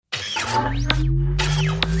This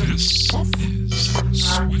is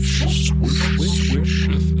Swish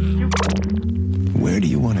FM. Where do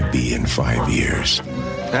you want to be in 5 years?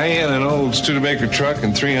 I had an old Studebaker truck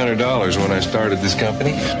and $300 when I started this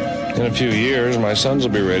company. In a few years, my sons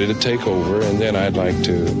will be ready to take over, and then I'd like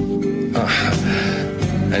to...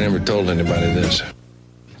 I never told anybody this.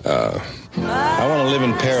 I want to live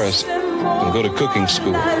in Paris and go to cooking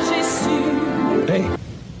school. Hey,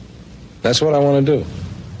 that's what I want to do.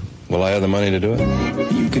 Will I have the money to do it?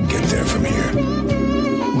 You could get there from here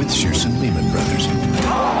with Shearson Lehman Brothers. You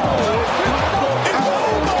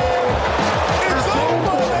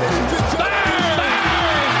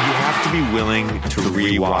have to be willing to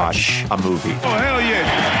rewatch a movie. Oh, hell yeah.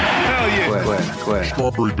 Hell yeah. Quit.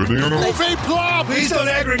 Strawberry banana. Please don't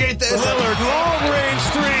aggregate this. Lillard, long range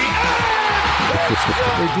three.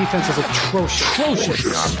 Their defense is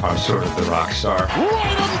atrocious. I'm sort of the rock star.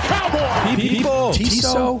 People,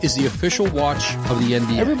 Tissot is the official watch of the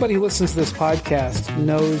NBA. everybody who listens to this podcast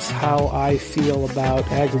knows how I feel about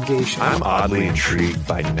aggregation. I'm oddly intrigued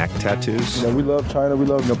by neck tattoos. We love China. We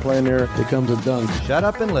love playing there. Here comes a dunk. Shut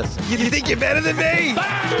up and listen. You think you're better than me?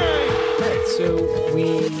 So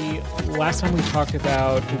last time we talked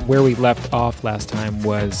about where we left off last time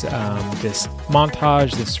was this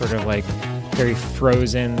montage, this sort of like very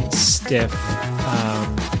frozen, stiff,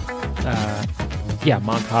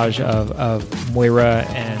 montage of Moira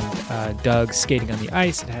and Doug skating on the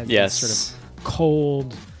ice. It has this sort of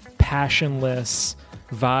cold, passionless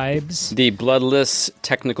vibes. The bloodless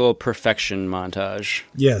technical perfection montage.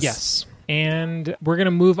 Yes. And we're going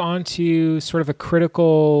to move on to sort of a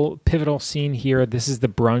critical, pivotal scene here. This is the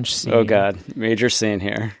brunch scene. Oh, God. Major scene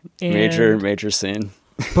here. And Major scene.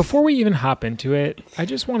 Before we even hop into it, I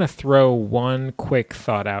just want to throw one quick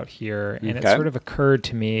thought out here. And it sort of occurred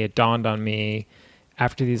to me, it dawned on me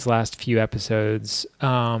after these last few episodes.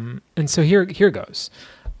 And so here goes.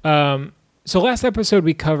 So last episode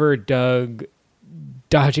we covered Doug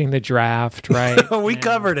dodging the draft, right? We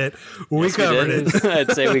covered it. We covered it.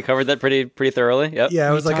 I'd say we covered that pretty thoroughly. Yep.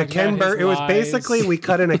 Yeah, it was like a Ken Burns. It was basically we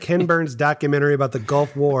cut in a Ken Burns documentary about the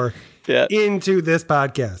Gulf War into this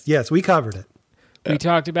podcast. Yes, we covered it. We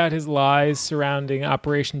talked about his lies surrounding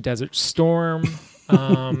Operation Desert Storm,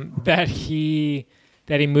 that he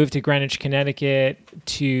moved to Greenwich, Connecticut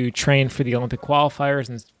to train for the Olympic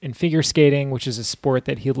qualifiers in figure skating, which is a sport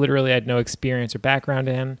that he literally had no experience or background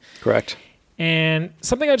in. Correct. And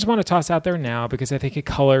something I just want to toss out there now, because I think it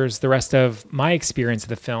colors the rest of my experience of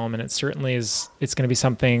the film, and it certainly is. It's going to be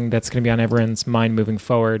something that's going to be on everyone's mind moving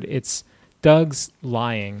forward. It's Doug's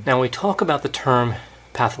lying. Now, when we talk about the term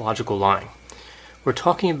pathological lying, we're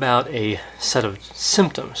talking about a set of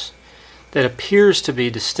symptoms that appears to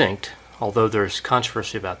be distinct, although there's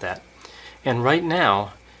controversy about that, and right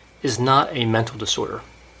now is not a mental disorder.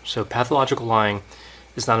 So pathological lying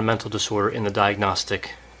is not a mental disorder in the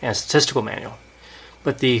diagnostic and statistical manual.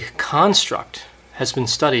 But the construct has been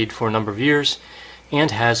studied for a number of years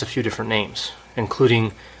and has a few different names,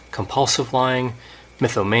 including compulsive lying,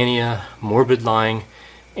 mythomania, morbid lying,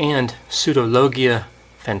 and pseudologia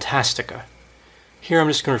fantastica. Here I'm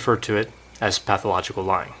just going to refer to it as pathological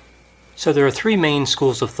lying. So there are three main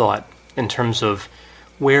schools of thought in terms of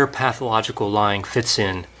where pathological lying fits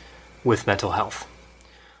in with mental health.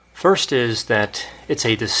 First is that it's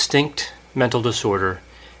a distinct mental disorder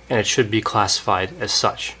and it should be classified as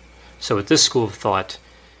such. So with this school of thought,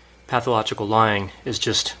 pathological lying is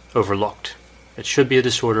just overlooked. It should be a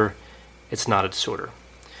disorder, it's not a disorder.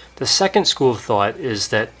 The second school of thought is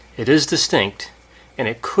that it is distinct and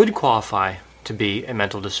it could qualify to be a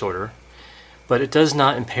mental disorder, but it does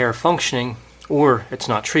not impair functioning or it's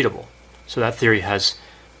not treatable. So that theory has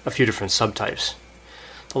a few different subtypes.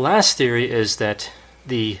 The last theory is that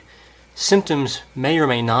the symptoms may or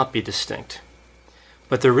may not be distinct,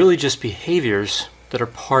 but they're really just behaviors that are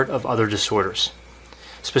part of other disorders,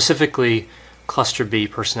 specifically cluster B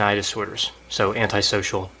personality disorders, so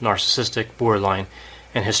antisocial, narcissistic, borderline,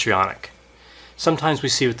 and histrionic. Sometimes we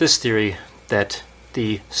see with this theory that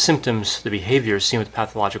the symptoms, the behaviors seen with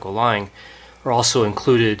pathological lying are also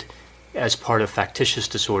included as part of factitious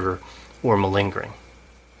disorder or malingering.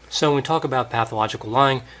 So when we talk about pathological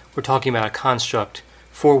lying, we're talking about a construct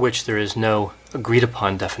for which there is no agreed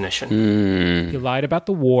upon definition. He lied about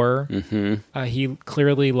the war. He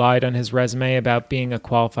clearly lied on his resume about being a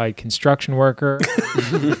qualified construction worker.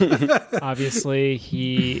 Obviously,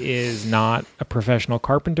 he is not a professional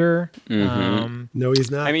carpenter. No,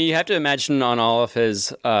 he's not. I mean, you have to imagine on all of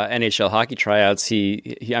his NHL hockey tryouts,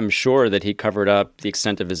 he I'm sure that he covered up the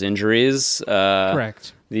extent of his injuries.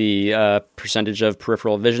 Correct. The percentage of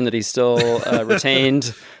peripheral vision that he still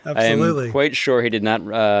retained. Absolutely. I am quite sure he did not,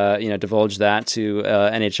 divulge that to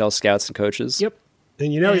NHL scouts and coaches. Yep.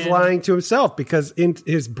 And he's lying to himself because in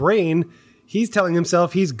his brain, he's telling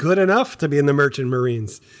himself he's good enough to be in the Merchant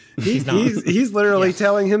Marines. He's literally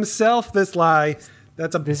telling himself this lie.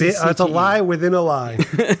 That's a lie within a lie.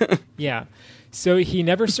 Yeah. So he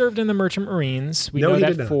never served in the Merchant Marines. We know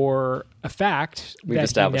that for a fact. We've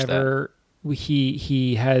established that.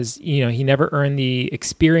 He has, he never earned the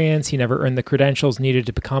experience. He never earned the credentials needed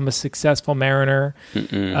to become a successful mariner.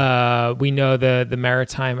 We know the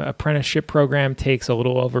maritime apprenticeship program takes a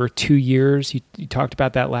little over 2 years. You talked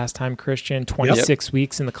about that last time, Christian. 26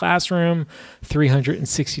 weeks in the classroom,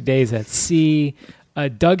 360 days at sea.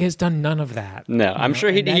 Doug has done none of that. No, I'm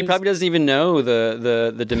sure he probably doesn't even know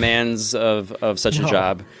the demands of such a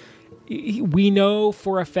job. We know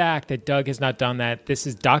for a fact that Doug has not done that. This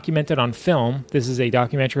is documented on film. This is a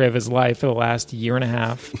documentary of his life for the last year and a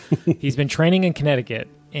half. He's been training in Connecticut.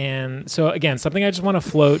 And so, again, something I just want to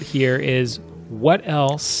float here is what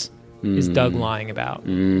else is Doug lying about?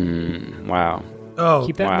 Wow. Oh,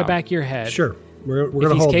 keep that in the back of your head. Sure. We're going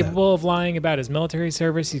to hold He's capable of lying about his military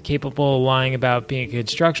service. He's capable of lying about being a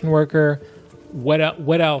construction worker. What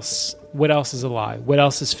else is a lie? What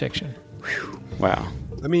else is fiction? Wow.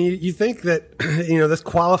 I mean, you think that, this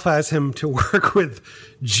qualifies him to work with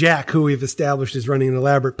Jack, who we've established is running an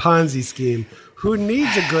elaborate Ponzi scheme, who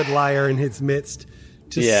needs a good liar in his midst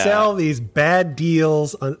to sell these bad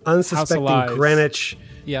deals on unsuspecting Greenwich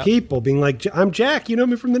people, being like, I'm Jack, you know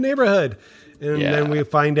me from the neighborhood. And then we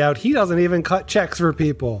find out he doesn't even cut checks for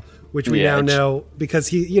people, which we now know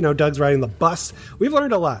because Doug's riding the bus. We've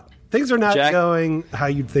learned a lot. Things are not going how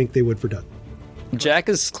you'd think they would for Doug. Jack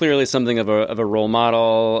is clearly something of a role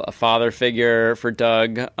model, a father figure for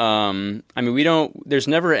Doug. There's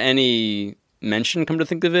never any mention, come to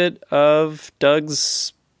think of it, of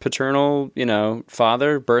Doug's paternal,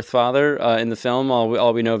 birth father in the film.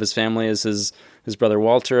 All we know of his family is his brother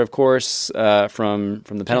Walter, of course, from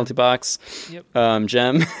the penalty box. Yep.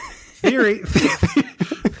 Jem.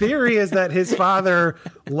 Theory is that his father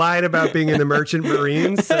lied about being in the Merchant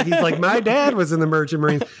Marines. So he's like, my dad was in the Merchant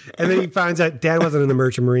Marines. And then he finds out dad wasn't in the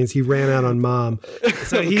Merchant Marines. He ran out on mom.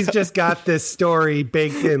 So he's just got this story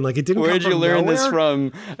baked in. Like, it didn't Where'd come from you learn nowhere. this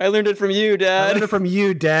from? I learned it from you, Dad. I learned it from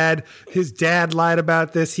you, Dad. His dad lied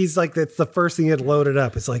about this. He's like, that's the first thing he had loaded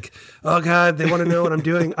up. It's like, oh, God, they want to know what I'm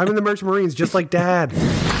doing. I'm in the Merchant Marines, just like Dad.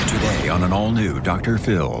 Today on an all-new Dr.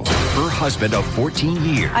 Phil, her husband of 14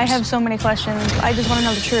 years. I have so many questions. I just want to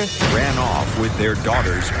know the truth. Ran off with their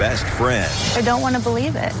daughter's best friend. I don't want to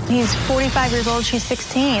believe it. He's 45 years old. She's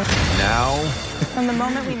 16. Now, from the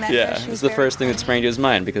moment we met her, it's the first thing that sprang to his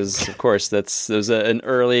mind because, of course, there's an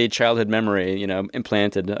early childhood memory,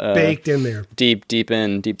 implanted, baked in there, deep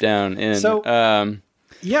down. So,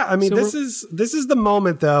 this is the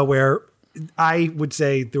moment though where I would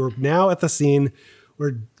say we're now at the scene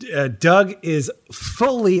where Doug is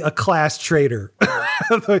fully a class traitor.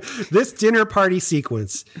 This dinner party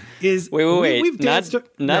sequence is wait.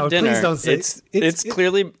 Not dinner. Please don't say it's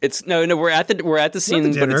clearly we're at the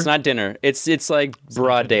scene, but it's not dinner. It's like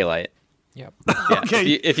broad daylight. Yep. Yeah.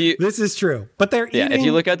 Okay. This is true, but they're eating. If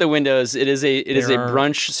you look out the windows, it is a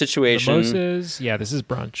brunch situation. Mimosas. Yeah, this is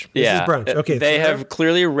brunch. This is brunch. Okay. They have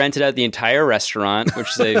clearly rented out the entire restaurant,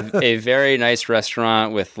 which is a very nice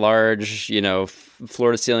restaurant with large,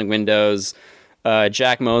 floor-to-ceiling windows.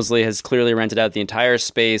 Jack Mosley has clearly rented out the entire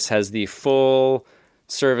space, has the full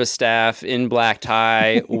service staff in black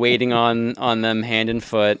tie waiting on them hand and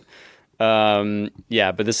foot.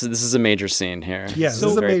 But this is a major scene here. Yeah, this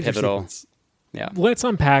is very pivotal. Sequence. Yeah. Let's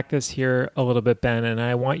unpack this here a little bit, Ben, and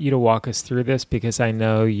I want you to walk us through this because I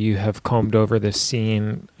know you have combed over this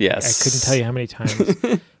scene. Yes. I couldn't tell you how many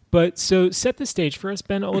times. But so set the stage for us,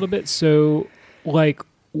 Ben, a little bit. So,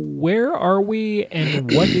 where are we and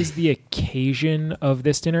what is the occasion of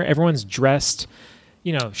this dinner? Everyone's dressed,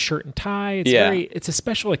 shirt and tie. It's a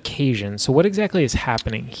special occasion. So what exactly is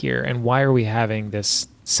happening here and why are we having this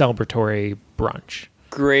celebratory brunch?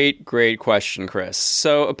 Great question, Chris.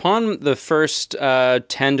 So upon the first 10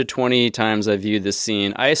 to 20 times I viewed this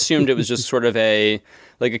scene, I assumed it was just sort of a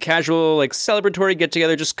casual, celebratory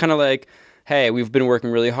get-together, just kind of like, hey, we've been working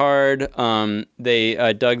really hard.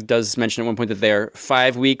 Doug does mention at one point that they are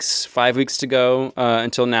 5 weeks to go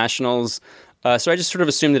until nationals. So I just sort of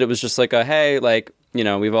assumed that it was just like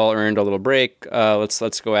we've all earned a little break.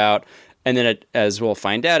 Let's go out. And then, as we'll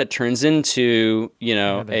find out, it turns into,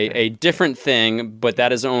 a different thing, but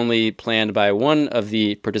that is only planned by one of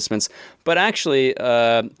the participants. But actually,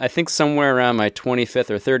 I think somewhere around my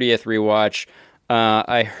 25th or 30th rewatch,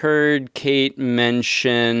 I heard Kate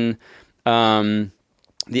mention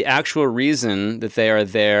the actual reason that they are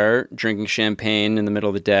there drinking champagne in the middle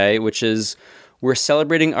of the day, which is we're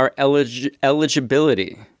celebrating our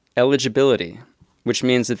eligibility, which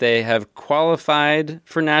means that they have qualified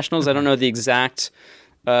for nationals. I don't know the exact,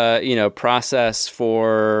 process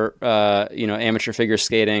for, amateur figure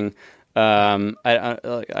skating. I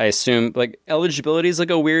assume like eligibility is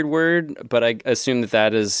like a weird word, but I assume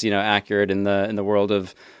that is, accurate in the world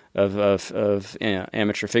of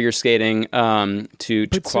amateur figure skating.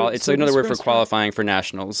 It's another word for qualifying for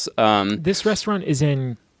nationals. This restaurant is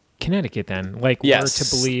in Connecticut, then, yes. We're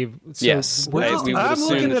to believe. So yes, well, I'm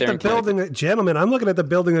looking at the building, gentlemen. I'm looking at the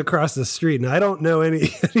building across the street, and I don't know any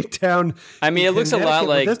town. I mean, it looks a lot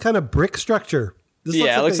like this kind of brick structure.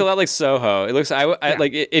 It looks a lot like Soho. It looks.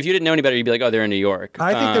 Like if you didn't know any better, you'd be like, "Oh, they're in New York."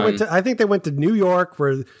 I think they went to New York.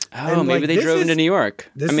 Maybe they drove into New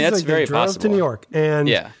York. That's very possible. Drove to New York, and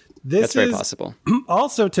that's very possible.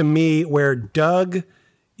 Also, to me, where Doug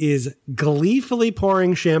is gleefully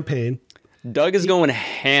pouring champagne. Doug is going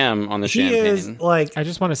ham on the champagne. Is like. I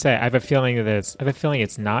just want to say, I have a feeling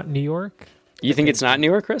it's not New York. You think it's not New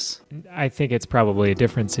York, Chris? I think it's probably a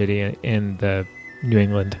different city in the New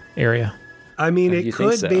England area. I mean, it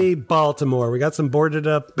could be Baltimore. We got some boarded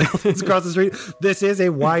up buildings across the street. This is a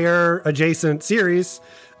Wire adjacent series.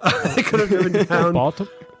 They could have driven down.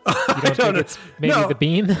 Baltimore? You don't think it's maybe the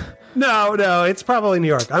Bean? No, it's probably New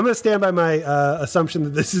York. I'm going to stand by my assumption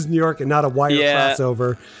that this is New York and not a Wire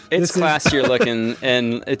crossover. It's classier looking,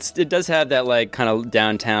 and it does have that like kind of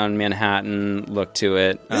downtown Manhattan look to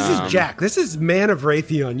it. This is Jack. This is Man of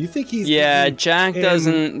Raytheon. You think he's Jack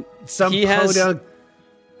doesn't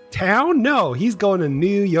town? No, he's going to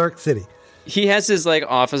New York City. He has his like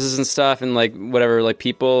offices and stuff and like whatever like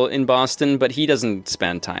people in Boston, but he doesn't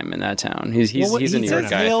spend time in that town. He's a New York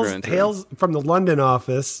guy through and through. Hails from the London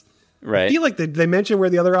office. Right. I feel like they mention where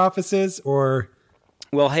the other office is, or...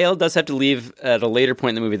 Well, Hale does have to leave at a later point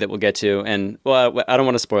in the movie that we'll get to, and I don't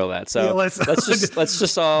want to spoil that. So let's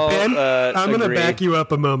just all. Ben, I'm going to back you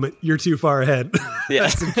up a moment. You're too far ahead. Yeah,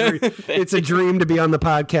 it's a dream to be on the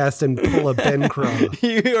podcast and pull a Ben Craw.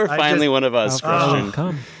 You are finally one of us, Christian.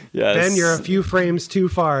 Come. Yes. Ben, you're a few frames too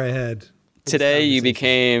far ahead. Today you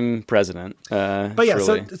became president. But yeah,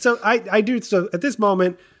 so I do. So at this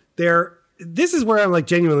moment, this is where I'm like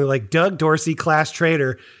genuinely like Doug Dorsey, class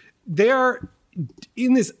traitor. They're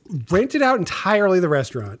in this rented out entirely the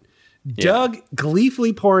restaurant. Doug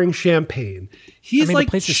gleefully pouring champagne. He's like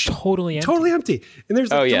the place is totally empty. And there's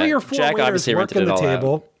like 3 or 4 Jack waiters working the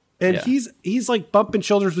table. And he's like bumping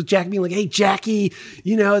shoulders with Jack, being like, "Hey, Jackie,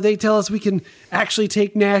 they tell us we can actually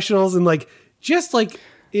take nationals." And like, just like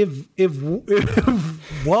if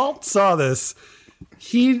Walt saw this,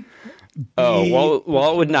 he'd.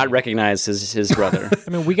 Walt would not recognize his brother. I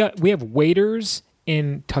mean, we have waiters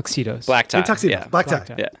in tuxedos, black tie, black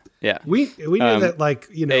tie. Yeah. We knew that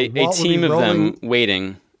a team of them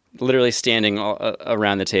waiting, literally standing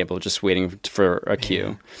around the table, just waiting for a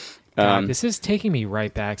cue. God, this is taking me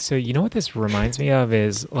right back. So you know what this reminds me of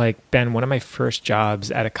is like, Ben, one of my first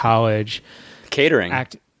jobs out of college, catering,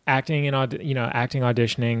 acting and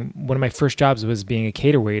auditioning. One of my first jobs was being a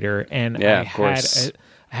cater waiter, and I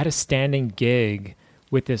had a standing gig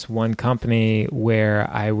with this one company where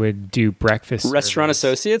I would do breakfast. Restaurant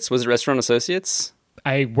Associates? Was it Restaurant Associates?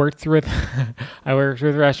 I worked with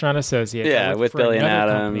Restaurant Associates. Yeah, with Billy and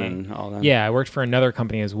Adam and all that. Yeah, I worked for another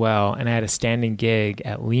company as well, and I had a standing gig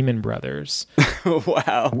at Lehman Brothers.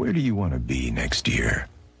 Wow. Where do you want to be next year?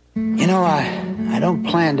 I don't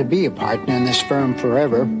plan to be a partner in this firm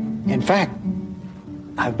forever. In fact,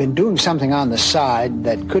 I've been doing something on the side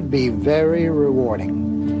that could be very rewarding.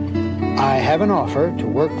 I have an offer to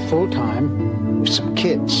work full-time with some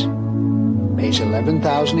kids. Pays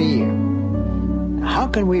 $11,000 a year. How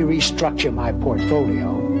can we restructure my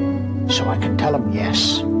portfolio so I can tell them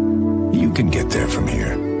yes? You can get there from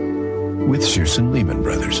here with Shearson Lehman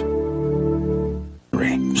Brothers.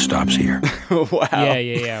 Stops here. Wow.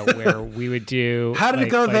 Yeah. Where we would do. How did it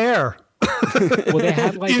go there? Well, they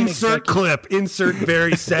had like insert clip. Insert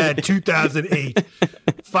very sad 2008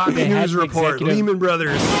 Fox News report. Lehman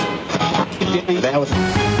Brothers. This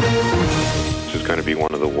is going to be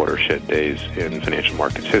one of the watershed days in financial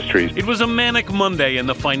markets history. It was a manic Monday in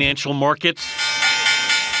the financial markets.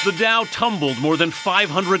 The Dow tumbled more than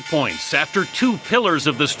 500 points after 2 pillars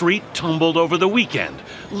of the street tumbled over the weekend.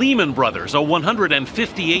 Lehman Brothers, a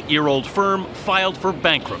 158-year-old firm, filed for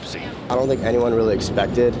bankruptcy. I don't think anyone really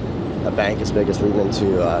expected a bank as big as Lehman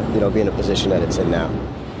to be in a position that it's in now.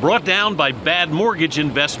 Brought down by bad mortgage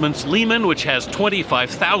investments, Lehman, which has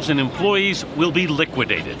 25,000 employees, will be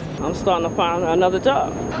liquidated. I'm starting to find another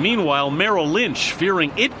job. Meanwhile, Merrill Lynch,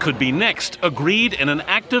 fearing it could be next, agreed in an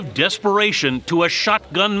act of desperation to a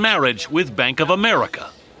shotgun marriage with Bank of America.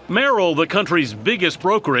 Merrill, the country's biggest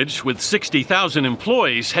brokerage with 60,000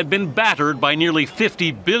 employees, had been battered by nearly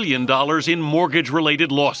 $50 billion in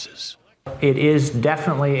mortgage-related losses. It is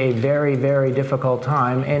definitely a very, very difficult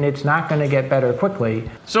time, and it's not going to get better quickly.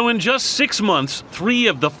 So in just 6 months, 3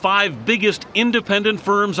 of the 5 biggest independent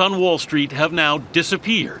firms on Wall Street have now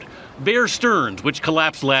disappeared. Bear Stearns, which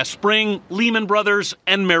collapsed last spring, Lehman Brothers,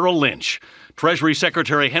 and Merrill Lynch. Treasury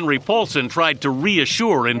Secretary Henry Paulson tried to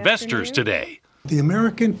reassure investors today. The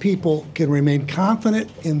American people can remain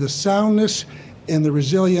confident in the soundness and the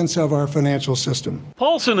resilience of our financial system.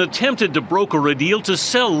 Paulson attempted to broker a deal to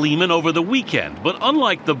sell Lehman over the weekend, but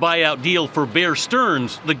unlike the buyout deal for Bear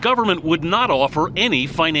Stearns, the government would not offer any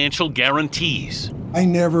financial guarantees. I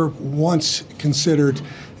never once considered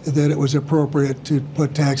that it was appropriate to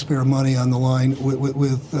put taxpayer money on the line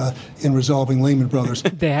in resolving Lehman Brothers.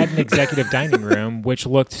 They had an executive dining room, which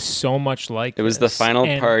looked so much like it was the final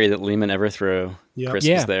party that Lehman ever threw. Yep. Chris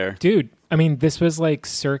was there. Dude, I mean, this was like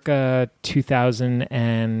circa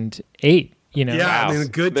 2008. You know, yeah, I mean,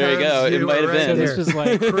 good times. There you go. It might have been. So this was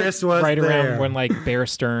like Chris was right there. around when like Bear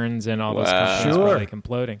Stearns and all those companies were like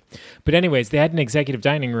imploding. But anyways, they had an executive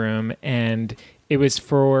dining room, and it was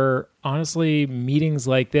for honestly meetings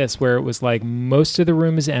like this, where it was like most of the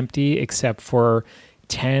room is empty except for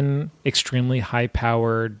 10 extremely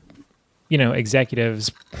high-powered,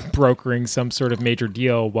 executives brokering some sort of major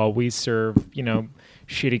deal while we serve,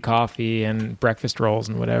 shitty coffee and breakfast rolls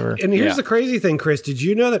and whatever. And here's the crazy thing, Chris. Did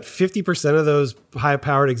you know that 50% of those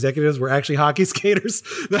high-powered executives were actually hockey skaters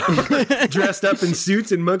that were dressed up in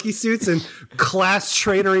suits and monkey suits and class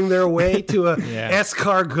trainering their way to a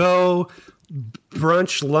escargot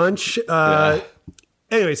brunch lunch?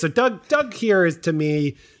 Anyway, so Doug here is, to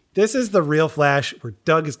me, this is the real Flash where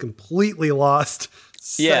Doug is completely lost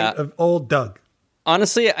sight of old Doug.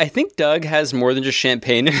 Honestly, I think Doug has more than just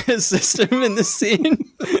champagne in his system in this scene.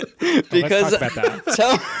 Because let's talk about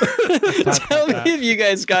that. tell me if you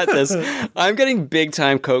guys got this. I'm getting big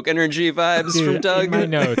time Coke energy vibes from Doug. In my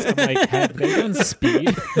notes, I'm like, have they done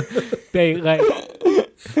speed?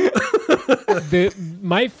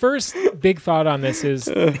 My first big thought on this is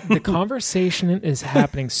the conversation is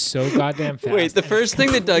happening so goddamn fast. Wait, the first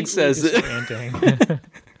thing that Doug says.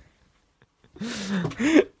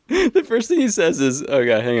 The first thing he says is, "Oh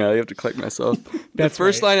god, hang on, I have to collect myself." The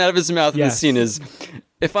first line out of his mouth in the scene is,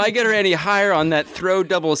 "If I get her any higher on that throw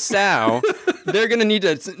double sow, they're gonna need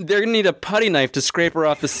a putty knife to scrape her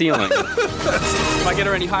off the ceiling." If I get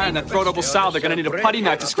her any higher on that throw double sow, they're gonna need a putty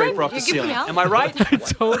knife to scrape her off the ceiling. Am I right?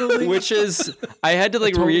 Totally. Which is, I had to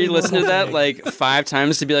re-listen to that like 5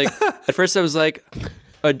 times to be like. At first, I was like.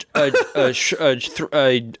 A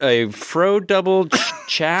fro double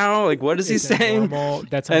chow? Like, what is he saying?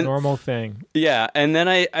 That's a normal thing. Yeah, and then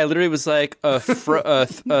I literally was like, I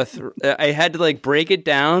had to like break it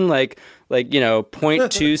down like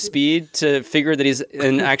 0.2 speed to figure that he's,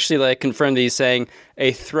 and actually like confirm that he's saying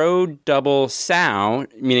a throw double sow,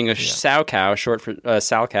 meaning a sow cow, short for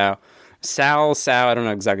sow cow. Sow, I don't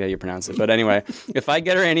know exactly how you pronounce it, but anyway, if I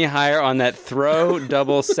get her any higher on that throw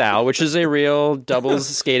double sow, which is a real doubles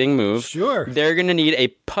skating move, they're going to need a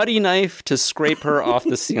putty knife to scrape her off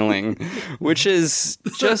the ceiling, which is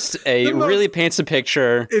just really paints a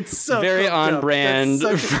picture. It's so very on brand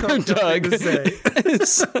for Doug.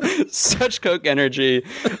 Such Coke energy.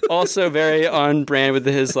 Also very on brand with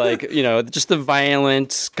his just the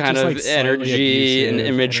violent kind of energy and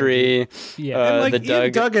imagery. Yeah, and the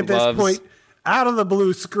Doug at loves. This point, out of the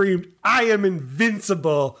blue, screamed, "I am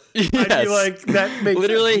invincible." Yes. I'd be like, that makes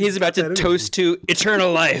literally sense. He's about to toast to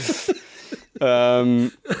eternal life.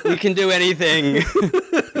 We can do anything.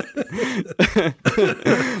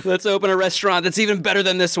 Let's open a restaurant that's even better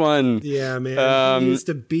than this one. Yeah, man. He used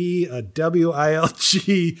to be a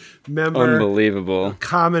WILG member. Unbelievable. A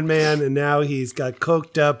common man, and now he's got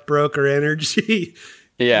coked up broker energy.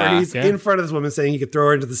 Yeah. Where he's in front of this woman saying he could throw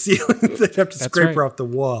her into the ceiling. They'd have to scrape her off the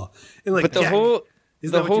wall. And like, but the whole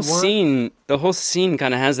scene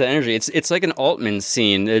kind of has that energy. It's like an Altman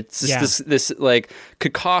scene. It's just this like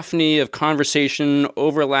cacophony of conversation,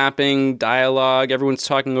 overlapping dialogue. Everyone's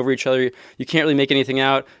talking over each other. You can't really make anything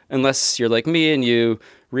out unless you're like me and you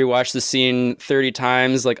rewatch the scene 30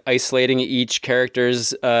 times, like isolating each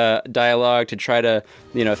character's dialogue to try to,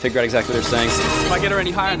 figure out exactly what they're saying. If I get her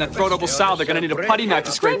any higher on that throw double sow, they're gonna need a putty knife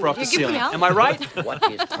to scrape her off the ceiling. Am I right? What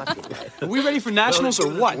is putty knife? Are we ready for nationals or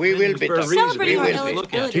what? We will be. Celebrating our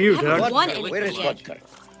Look at eligibility. you, We have Doug. one Where is in vodka?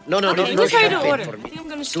 No, Okay, no here's how to champagne order. for I me. think I'm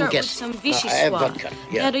gonna Two start with guests. some Vichy I have Soir. vodka.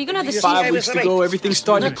 Yeah. Are you gonna have the 5 weeks to go, everything's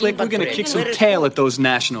starting to click. We're going to kick some tail at those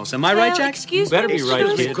nationals. Am I right, Jack? Excuse Better me, be right,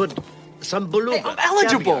 excuse me. kid. Good. Some beluga. I'm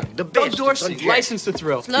eligible. The Doug best. Dorsey, Jack. license to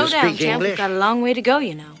thrill. Slow You down, speak champ. We've English? got a long way to go,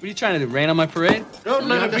 you know. What are you trying to do, rain on my parade? Don't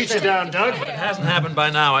let him beat you down, Doug. If it hasn't happened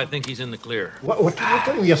by now, I think he's in the clear. What are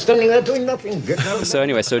you doing? You're standing there doing nothing. So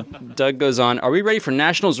anyway, so Doug goes on, are we ready for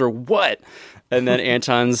nationals or what? And then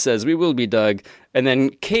Anton says, we will be, Doug. And then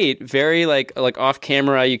Kate, very like off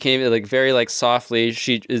camera, you came like very like softly.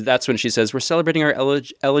 That's when she says, we're celebrating our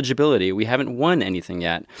eligibility. We haven't won anything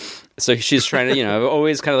yet. So she's trying to,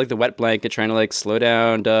 always kind of like the wet blanket, trying to like slow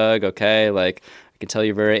down, Doug. Okay. Like I can tell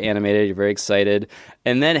you're very animated. You're very excited.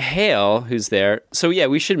 And then Hale, who's there. So yeah,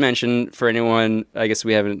 we should mention for anyone, I guess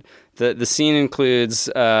we haven't, the scene includes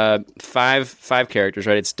five characters,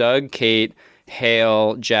 right? It's Doug, Kate,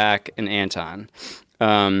 Hale, Jack, and Anton.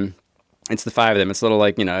 It's the five of them. It's a little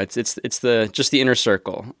like, it's the just the inner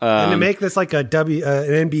circle. And to make this like an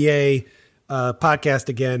NBA podcast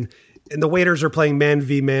again, and the waiters are playing man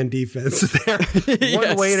v man defense. They're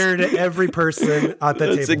one waiter to every person at the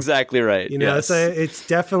table. That's exactly right. Yes. It's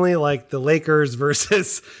definitely like the Lakers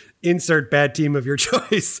versus insert bad team of your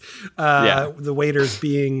choice. The waiters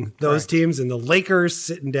being those teams, and the Lakers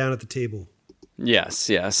sitting down at the table. Yes.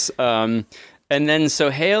 And then so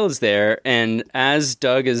Hale is there, and as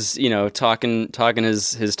Doug is, talking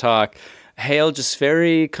his talk, Hale just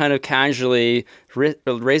very kind of casually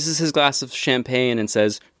raises his glass of champagne and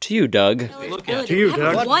says, "To you, Doug." To you,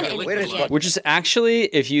 Doug. Which is actually,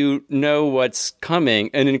 if you know what's coming,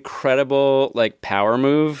 an incredible like power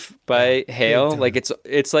move by Hale. Like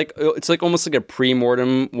it's like almost like a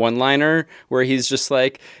pre-mortem one-liner where he's just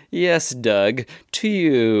like, "Yes, Doug, to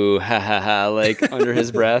you," ha ha ha, like under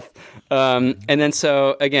his breath. And then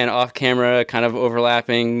so again, off camera, kind of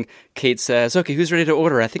overlapping, Kate says, "Okay, who's ready to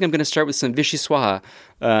order? I think I'm going to start with some Vichy Soir,"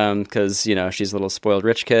 because she's a little spoiled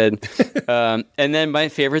rich kid. And then my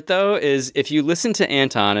favorite though is if you listen to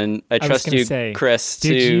Anton, and I trust you, Chris.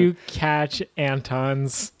 Did you catch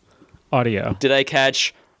Anton's audio? Did I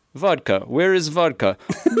catch vodka? Where is vodka?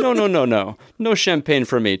 No champagne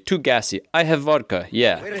for me. Too gassy. I have vodka.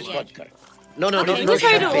 Yeah. Where is vodka? No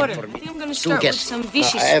champagne order. for I me. think I'm going to Two start with guests. some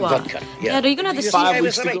Vichy I have Soir. vodka. Yeah. Are you going to have the 5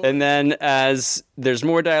 weeks to go. And then as there's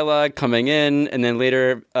more dialogue coming in, and then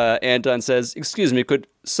later Anton says, "Excuse me, could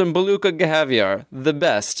some beluga caviar, the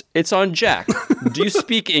best. It's on Jack. Do you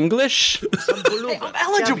speak English?" I'm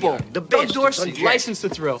eligible. The Doug best. Dorsey, Jack. license to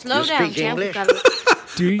thrill. Slow down, speak champ. English?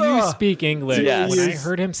 Do you speak English? Yes. When I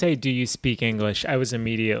heard him say, "Do you speak English?" I was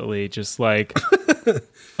immediately just like,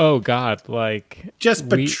 "Oh God!" Like just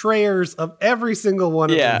betrayers of every single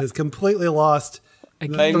one of them has completely lost the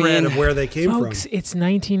thread of where they came folks, from. It's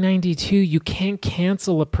 1992. You can't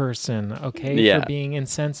cancel a person, for being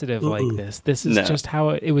insensitive like this. This is just how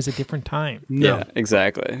it was a different time. No. Yeah,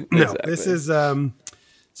 exactly. No, this is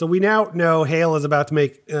so we now know Hale is about to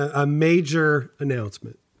make a major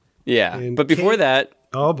announcement. Yeah, And but before that,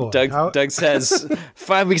 oh boy, Doug says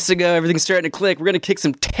 5 weeks ago everything's starting to click. We're going to kick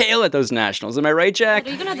some tail at those nationals. Am I right, Jack?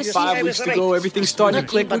 Are you going to have the 5 weeks to go, everything's starting to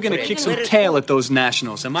click. We're going to kick some tail at those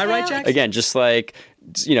nationals. Am I right, Jack? Again, just like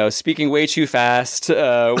speaking way too fast,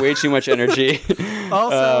 way too much energy.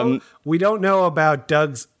 Also, we don't know about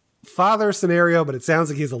Doug's father scenario, but it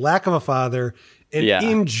sounds like he's a lack of a father. And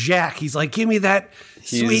in Jack, he's like, "Give me that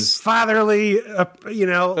sweet fatherly, love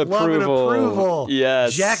and approval."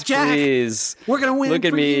 Yes, Jack, please. We're gonna win. Look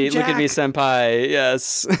at me, Jack. look at me, senpai.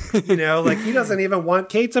 Yes. He doesn't even want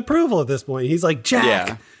Kate's approval at this point. He's like,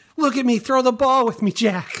 "Jack, look at me, throw the ball with me,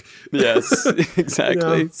 Jack." Yes,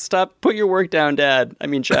 exactly. Stop, put your work down, Dad. I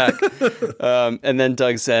mean, Jack. And then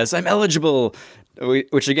Doug says, "I'm eligible."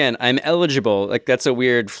 Which again, I'm eligible. Like that's a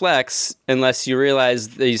weird flex, unless you realize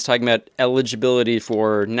that he's talking about eligibility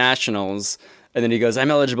for nationals. And then he goes,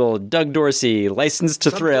 "I'm eligible. Doug Dorsey, license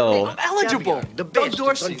to thrill." I'm eligible. Doug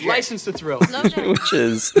Dorsey, license to thrill. Which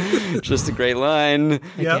is just a great line.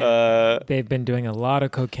 They've been doing a lot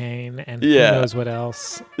of cocaine and who knows what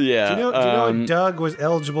else. Yeah. Do you know what Doug was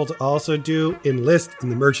eligible to also do? Enlist in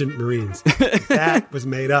the Merchant Marines. That was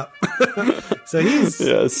made up. So he's,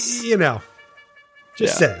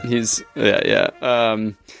 just saying. He's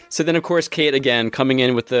so then of course Kate again coming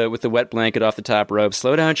in with the wet blanket off the top rope.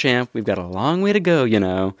 "Slow down, champ. We've got a long way to go,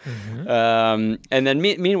 And then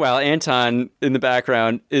meanwhile, Anton in the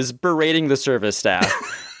background is berating the service staff.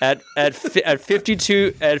 At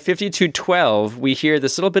 52:12, we hear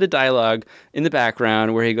this little bit of dialogue in the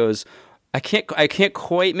background where he goes, I can't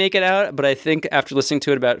quite make it out, but I think after listening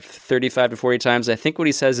to it about 35 to 40 times, I think what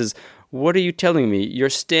he says is, What are you telling me? You're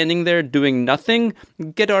standing there doing nothing?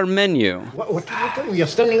 Get our menu. What are you telling me? You're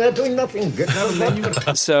standing there doing nothing. Get our menu.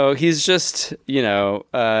 So he's just,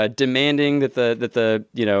 demanding that the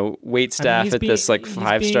wait staff at this like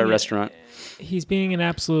 5-star restaurant. He's being an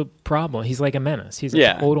absolute problem. He's like a menace. He's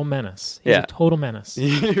a total menace. He's a total menace.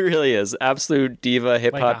 He really is. Absolute diva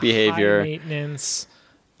hip hop behavior. High maintenance,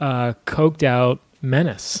 coked out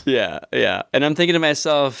menace. Yeah. And I'm thinking to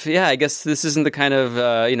myself, I guess this isn't the kind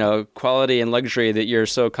of, quality and luxury that you're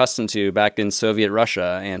so accustomed to back in Soviet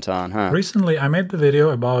Russia, Anton, huh? Recently, I made the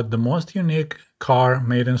video about the most unique car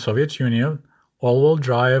made in Soviet Union, all-wheel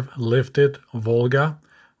drive lifted Volga,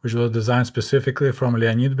 which was designed specifically from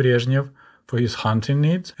Leonid Brezhnev for his hunting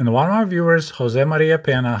needs. And one of our viewers, Jose Maria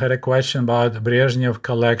Pena, had a question about Brezhnev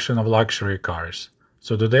collection of luxury cars.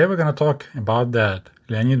 So today we're going to talk about that.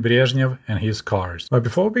 Leonid Brezhnev and his cars. But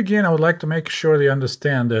before we begin, I would like to make sure you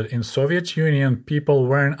understand that in Soviet Union, people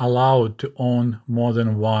weren't allowed to own more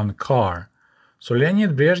than one car. So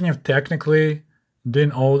Leonid Brezhnev technically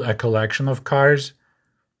didn't own a collection of cars.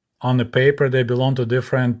 On the paper, they belonged to a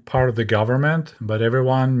different part of the government, but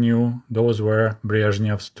everyone knew those were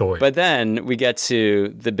Brezhnev's toys. But then we get to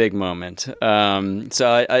the big moment.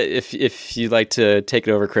 So if you'd like to take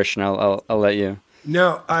it over, Christian, I'll let you.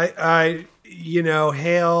 No,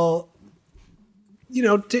 Hale,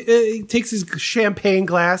 takes his champagne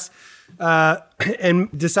glass and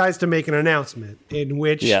decides to make an announcement in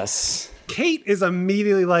which Kate is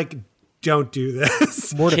immediately like, don't do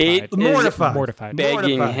this. Mortified.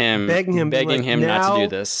 Begging him not to do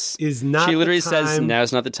this. Is not she literally the time. says,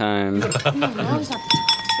 now's not the time. Now's not the time.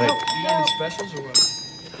 You got any specials or what?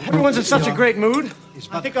 Everyone's in such a great mood.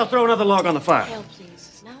 I think I'll throw another log on the fire. Hale,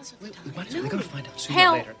 please. Now's not the time. We're going to find out sooner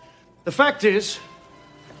or later. The fact is,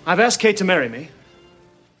 I've asked Kate to marry me,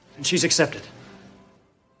 and she's accepted.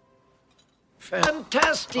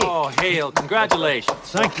 Fantastic. Oh, Hale, congratulations.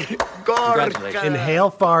 Thank you. Congratulations. And Hale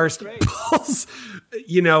Forrest pulls,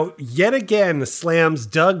 yet again slams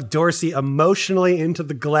Doug Dorsey emotionally into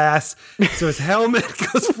the glass. So his helmet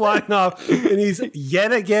goes flying off, and he's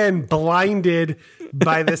yet again blinded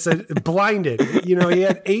by this. Blinded. He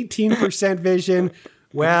had 18% vision.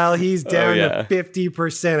 Well, he's down to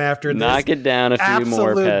 50% after this. Knock it down a few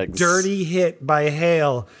more pegs. Absolute dirty hit by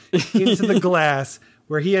Hale into the glass,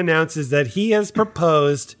 where he announces that he has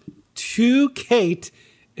proposed to Kate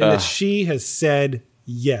and that she has said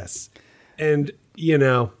yes. And,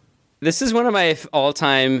 This is one of my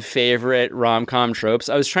all-time favorite rom-com tropes.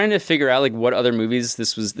 I was trying to figure out what other movies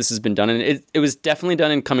this has been done in. It was definitely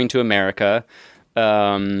done in Coming to America.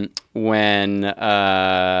 When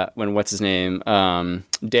what's his name?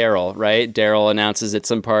 Daryl, right? Daryl announces at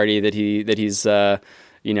some party that he's I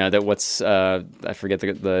forget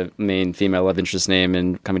the main female love interest name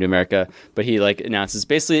in Coming to America, but he announces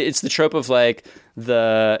basically it's the trope of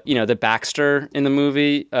the Baxter in the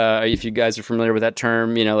movie. If you guys are familiar with that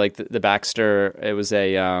term, the Baxter, it was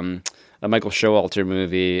a Michael Showalter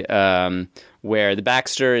movie, where the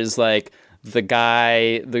Baxter is the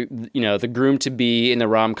guy, the groom to be in the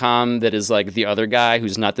rom-com that is the other guy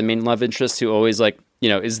who's not the main love interest, who always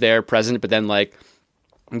is there present, but then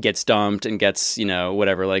gets dumped and gets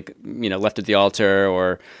left at the altar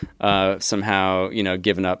or somehow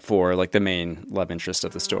given up for the main love interest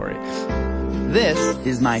of the story. This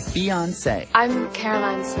is my fiancé. I'm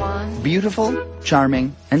Caroline Swan. Beautiful,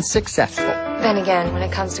 charming, and successful. Then again, when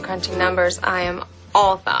it comes to crunching numbers, I am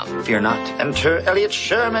all thumb. Fear not. Enter Elliot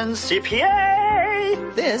Sherman,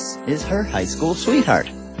 CPA. This is her high school sweetheart.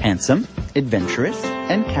 Handsome, adventurous,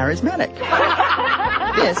 and charismatic.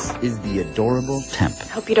 This is the adorable Temp. I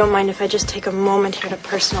hope you don't mind if I just take a moment here to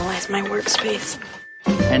personalize my workspace.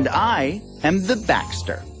 And I am the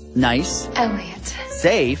Baxter. Nice. Elliot.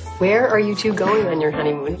 Safe. Where are you two going on your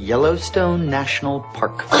honeymoon? Yellowstone National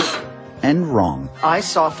Park. And wrong. I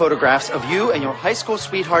saw photographs of you and your high school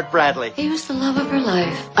sweetheart, Bradley. He was the love of her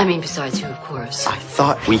life. I mean, besides you, of course. I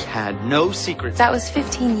thought we had no secrets. That was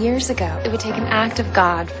 15 years ago. It would take an act of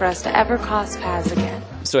God for us to ever cross paths again.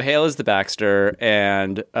 So Hale is the Baxter,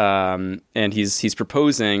 and he's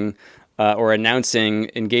proposing or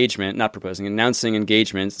announcing engagement, not proposing, announcing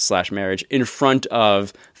engagement / marriage in front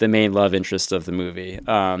of the main love interest of the movie.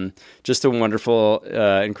 Just a wonderful,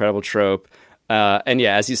 incredible trope. And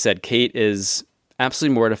yeah, as you said, Kate is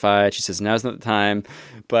absolutely mortified. She says, now's not the time.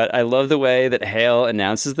 But I love the way that Hale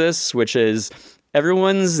announces this, which is,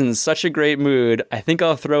 everyone's in such a great mood, I think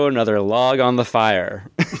I'll throw another log on the fire.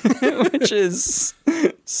 Which is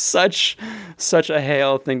such a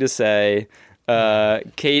Hale thing to say.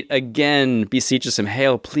 Kate again beseeches him,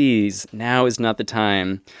 Hale, please, now is not the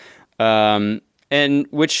time. And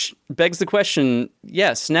which begs the question,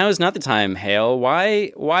 yes, now is not the time, Hale.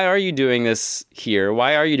 Why are you doing this here?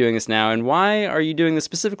 Why are you doing this now? And why are you doing this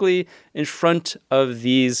specifically in front of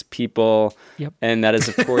these people? Yep. And that is,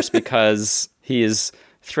 of course, because he is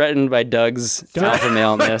threatened by Doug's alpha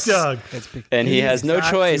maleness. Doug. And he has no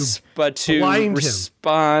choice but to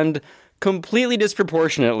respond completely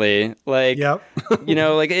disproportionately. Like, you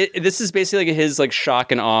know, like this is basically like his like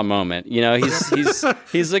shock and awe moment. You know,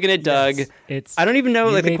 he's looking at Doug. It's I don't even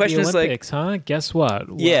know. Like the question is like, huh? Guess what?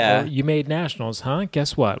 Yeah. Well, you made nationals, huh?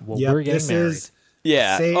 Guess what? Well, we're getting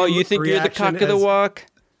married. Oh, you think you're the cock of the walk?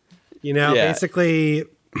 You know, basically,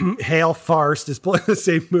 Hale Farst is playing the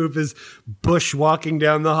same move as Bush walking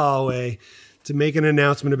down the hallway to make an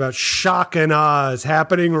announcement about shock and awe is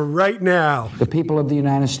happening right now. The people of the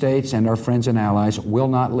United States and our friends and allies will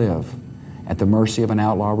not live at the mercy of an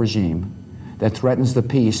outlaw regime that threatens the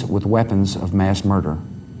peace with weapons of mass murder.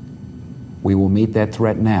 We will meet that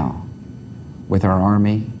threat now with our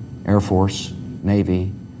Army, Air Force,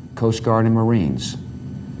 Navy, Coast Guard, and Marines,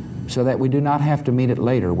 so that we do not have to meet it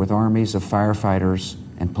later with armies of firefighters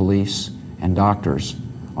and police and doctors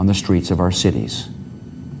on the streets of our cities.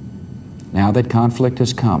 Now that conflict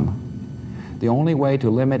has come, the only way to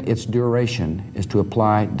limit its duration is to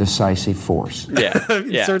apply decisive force.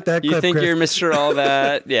 Insert that clip, you think Chris. you're Mr. All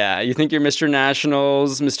That. Yeah. You think you're Mr.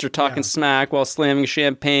 Nationals, Mr. Talking Smack while slamming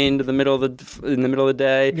champagne in the middle of the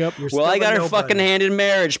day. Yep. Well, I got her fucking hand in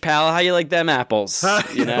marriage, pal. How you like them apples?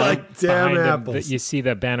 You know? Like damn apples. You see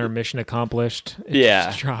the banner mission accomplished. It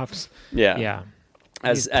just drops. Yeah.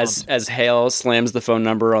 As Hale slams the phone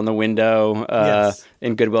number on the window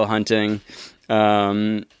in Good Will Hunting.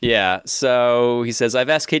 So he says, I've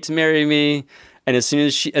asked Kate to marry me. And as soon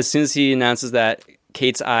as he announces that,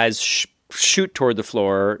 Kate's eyes shoot toward the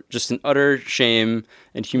floor, just in utter shame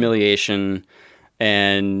and humiliation.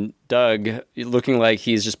 And Doug, looking like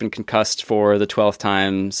he's just been concussed for the 12th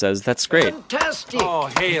time, says, that's great. Fantastic. Oh,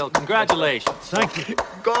 Hale, congratulations. Thank you.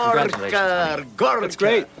 Congratulations. That's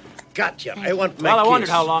great. Gotcha. I want my Well, I wondered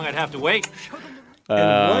kiss. how long I'd have to wait.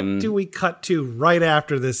 And what do we cut to right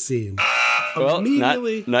after this scene? Well,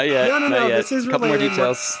 Immediately. not yet. No. Not yet. This is a couple more related.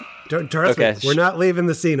 details. Trust me, we're not leaving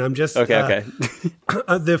the scene. I'm just okay.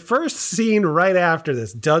 The first scene right after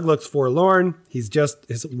this, Doug looks forlorn. His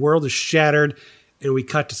world is shattered, and we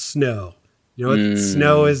cut to snow. You know what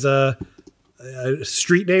snow is a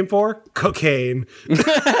street name for? Cocaine.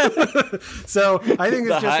 So I think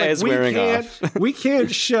it's just like we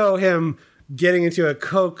can't show him getting into a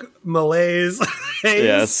coke malaise haze.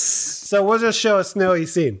 Yes. So we'll just show a snowy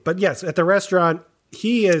scene. But yes, at the restaurant,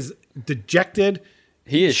 he is dejected.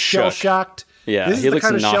 He is shell-shocked. Yeah, this is he the looks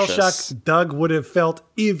kind of nauseous. shell-shocked Doug would have felt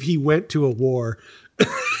if he went to a war.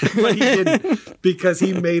 But he didn't, because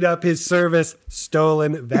he made up his service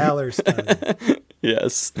stolen valor style.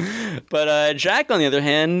 Yes. But Jack, on the other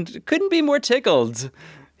hand, couldn't be more tickled.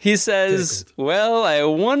 He says, well, I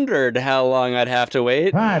wondered how long I'd have to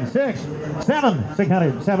wait. 5, 6, 7,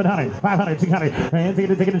 600, 700, 500, 600.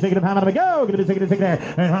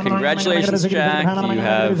 Congratulations, Jack. You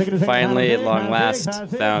have finally, at long last,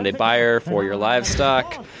 found a buyer for your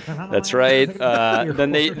livestock. That's right.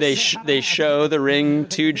 Then they show the ring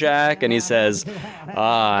to Jack, and he says,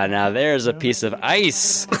 now there's a piece of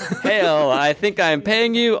ice. Hale, I think I'm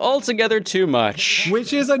paying you altogether too much.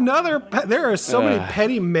 Which is another... There are so many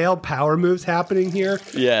petty male power moves happening here.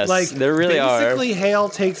 Yes, like, there really are. Basically, Hale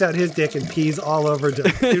takes out his dick and pees all over Doug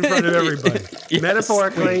in front of everybody. Yes.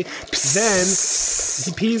 Metaphorically. Then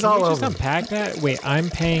he pees all over. Just unpack that. Wait, I'm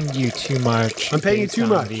paying you too much. I'm paying you too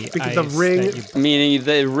much because the ring. Meaning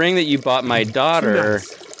the ring that you bought my daughter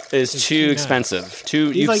is too expensive.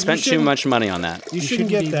 You've spent too much money on that. You shouldn't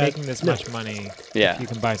get be that. making this much money. Yeah. If you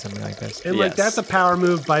can buy something like this. And like that's a power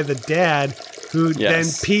move by the dad, who then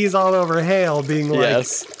pees all over Hale, being like,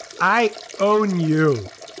 I own you.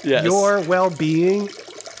 Yes. Your well-being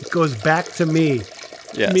goes back to me.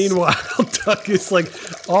 Yes. Meanwhile, Doug is like,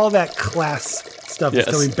 all that class stuff is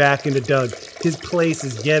coming back into Doug. His place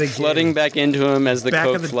is yet again flooding back into him as the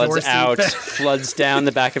coke floods out, floods down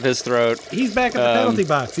the back of his throat. He's back at the penalty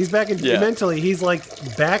box. He's back in mentally. He's like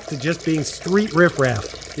back to just being street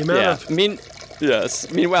riffraff. The amount of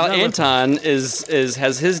Meanwhile, Anton has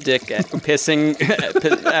his dick pissing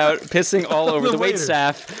all over the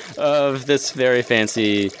waitstaff of this very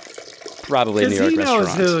fancy, probably New York restaurant.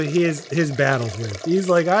 Because he knows who his battles with. He's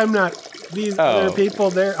like, I'm not these other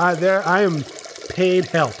people. I am paid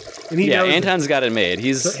help. And he knows Anton's got it made.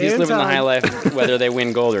 He's living the high life, whether they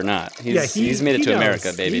win gold or not. He's made it to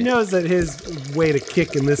America, baby. He knows that his way to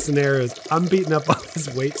kick in this scenario is I'm beating up on his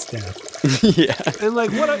waitstaff. Yeah. And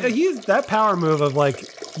like he's that power move of like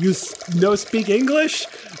you speak English?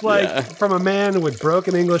 From a man with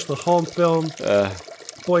broken English the whole film.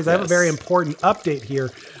 Boys, I have a very important update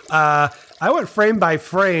here. I went frame by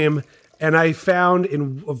frame, and I found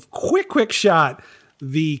in a quick shot,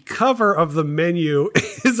 the cover of the menu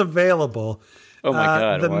is available. Oh my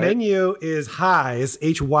God. The menu is Hys,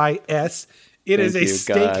 Hys. It is a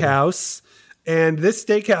steakhouse, and this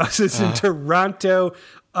steakhouse is in Toronto.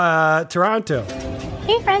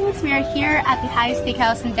 Hey friends, we are here at the Hys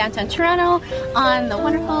Steakhouse in downtown Toronto on the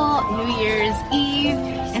wonderful New Year's Eve.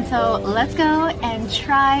 And so let's go and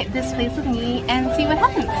try this place with me and see what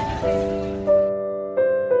happens.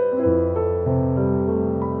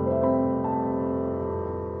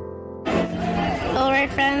 All right,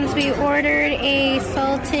 friends, we ordered a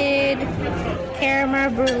salted caramel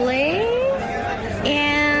brulee,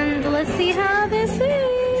 and let's see how this is.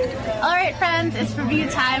 All right, friends, it's review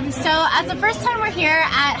time. So, as the first time we're here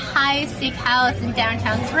at Hys Steakhouse in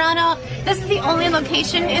downtown Toronto, this is the only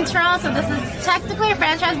location in Toronto, so this is technically a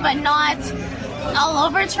franchise, but not all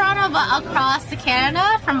over Toronto, but across to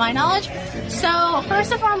Canada, from my knowledge. So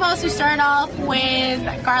first and foremost, we start off with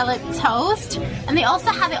garlic toast, and they also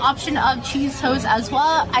have the option of cheese toast as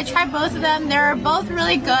well. I tried both of them. They're both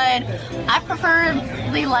really good. I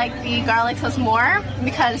preferably like the garlic toast more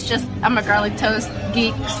because I'm a garlic toast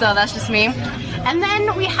geek, so that's just me. And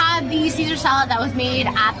then we had the Caesar salad that was made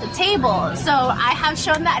at the table. So I have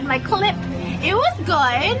shown that in my clip. It was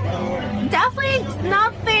good. Definitely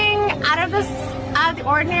nothing out of the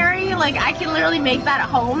ordinary. Like, I can literally make that at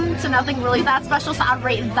home, so nothing really that special. So I'd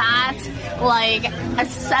rate that like a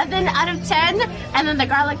 7 out of 10, and then the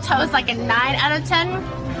garlic toast like a 9 out of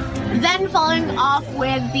 10. Then following off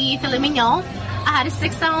with the filet mignon. I had a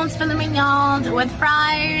 6-ounce filet mignon with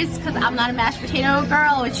fries because I'm not a mashed potato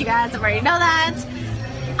girl, which you guys already know that.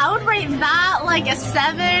 I would rate that like a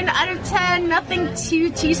 7 out of 10. Nothing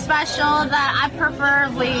too special that I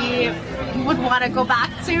preferably would want to go back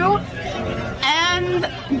to. And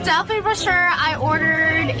definitely for sure, I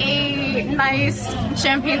ordered a nice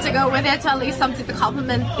champagne to go with it, so at least something to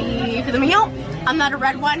complement the filet mignon. I'm not a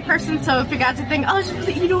red wine person, so if you guys think, oh,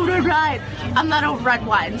 you know red wine, I'm not a red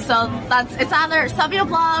wine. So it's either Sauvignon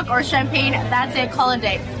Blanc or champagne. That's it, call it a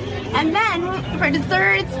day. And then for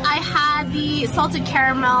desserts, I had the salted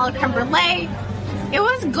caramel creme brulee. It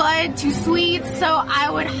was good to sweet, so I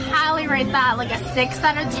would highly rate that like a 6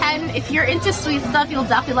 out of 10. If you're into sweet stuff, you'll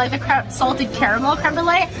definitely like the salted caramel creme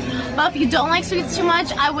brulee. But if you don't like sweets too much,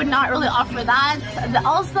 I would not really offer that.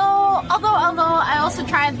 Although I also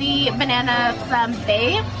tried the banana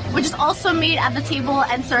flambe, which is also made at the table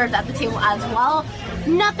and served at the table as well.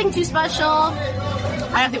 Nothing too special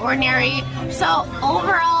out of the ordinary. So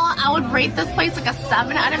overall, I would rate this place like a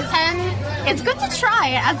 7 out of 10. It's good to try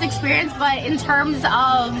it as an experience, but in terms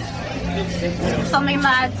of something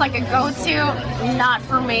that's like a go-to, not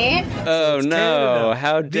for me. Oh no!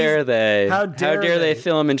 How dare they? How dare they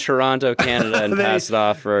film in Toronto, Canada, and pass it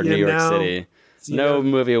off for New York City? No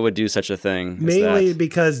movie would do such a thing. Mainly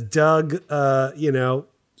because Doug,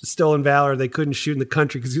 Stolen Valor, they couldn't shoot in the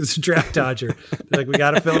country because he was a draft dodger. They're like, we got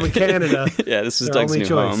to film in Canada. Yeah, this is Doug's new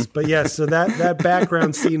home. But yes, so that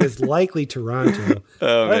background scene is likely Toronto.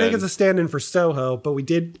 I think it's a stand-in for Soho, but we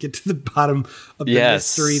did get to the bottom of the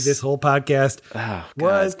mystery this whole podcast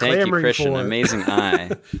was Thank clamoring you, Christian. for. Amazing eye.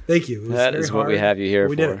 Thank you. That is what we have you here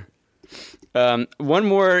we for. Did it. One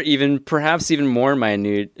more, perhaps even more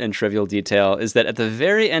minute and trivial detail is that at the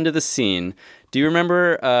very end of the scene, do you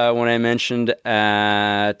remember when I mentioned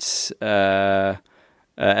at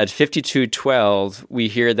 52:12 we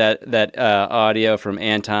hear that audio from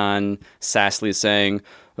Anton Sassly saying,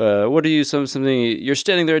 "What are you? Something? You're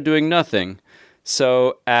standing there doing nothing."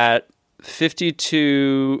 So at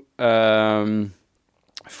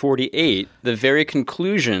 52:48, the very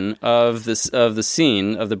conclusion of the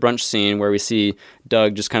scene of the brunch scene where we see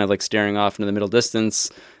Doug just kind of like staring off into the middle distance,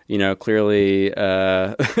 clearly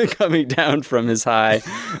coming down from his high,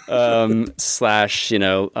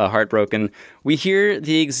 / heartbroken. We hear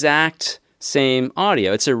the exact same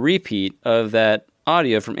audio. It's a repeat of that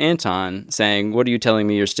audio from Anton saying, "What are you telling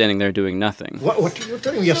me? You're standing there doing nothing." What are you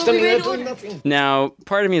telling me? You're standing there doing nothing. Now,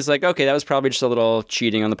 part of me is like, okay, that was probably just a little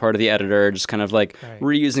cheating on the part of the editor, just kind of like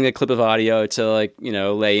reusing a clip of audio to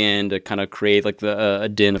lay in to kind of create like a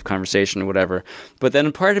din of conversation or whatever. But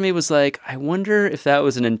then part of me was like, I wonder if that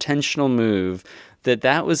was an intentional move,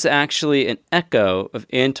 that was actually an echo of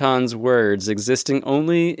Anton's words existing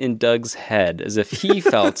only in Doug's head, as if he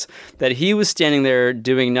felt that he was standing there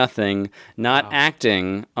doing nothing, not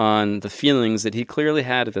acting on the feelings that he clearly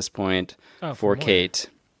had at this point for Kate.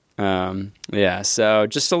 So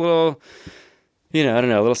just a little I don't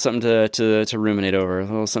know, a little something to ruminate over, a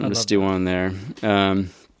little something to stew on there.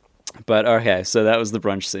 But okay, so that was the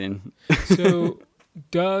brunch scene. So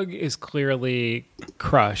Doug is clearly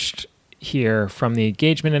crushed here from the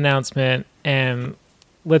engagement announcement, and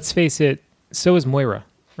let's face it, so is Moira,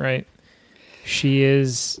 right? She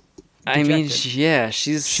is dejected. I mean, yeah,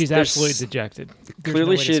 she's absolutely dejected.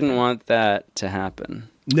 Clearly, she didn't want that to happen.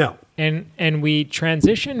 No. And we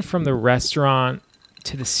transition from the restaurant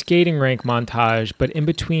to the skating rink montage, but in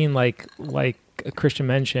between, like Christian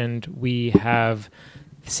mentioned, we have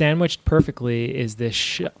sandwiched perfectly is this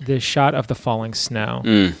shot of the falling snow.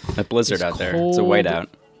 That blizzard out there. It's a whiteout.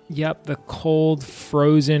 Yep, the cold,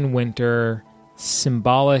 frozen winter,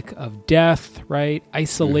 symbolic of death, right?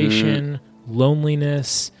 Isolation,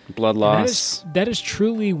 loneliness, blood loss. That is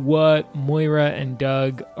truly what Moira and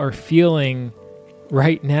Doug are feeling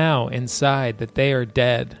right now inside, that they are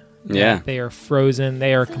dead. Yeah. They are frozen.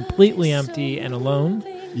 They are completely empty and alone.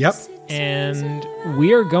 Yep. And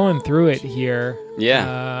we are going through it here.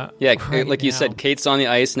 Yeah. Right like you said, Kate's on the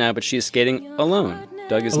ice now, but she's skating alone.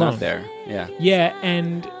 Doug is not there. Yeah. Yeah,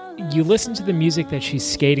 and you listen to the music that she's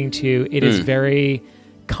skating to. It is very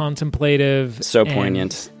contemplative. So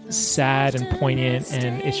poignant. Sad and poignant.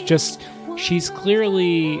 And it's just, she's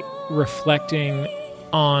clearly reflecting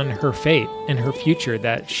on her fate and her future,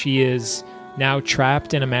 that she is now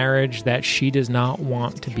trapped in a marriage that she does not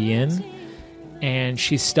want to be in. And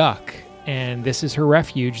she's stuck. And this is her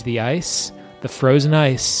refuge, the ice, the frozen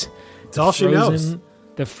ice. It's all she knows.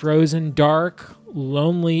 The frozen, dark,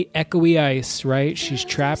 lonely, echoey ice, right? She's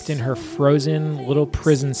trapped in her frozen little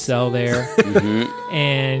prison cell there.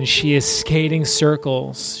 And she is skating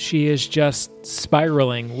circles. She is just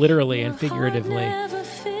spiraling, literally and figuratively.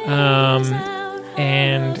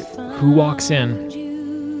 And who walks in?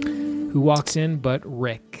 Who walks in but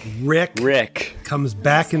Rick? Rick comes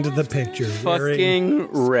back into the picture.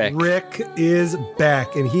 Fucking Rick. Rick is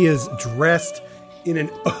back, and he is dressed in an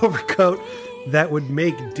overcoat that would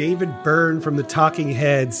make David Byrne from the Talking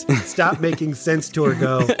Heads stop making sense to her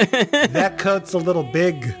go, that coat's a little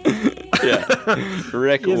big. Yeah.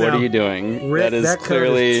 Rick, what are you doing? Rick, that is coat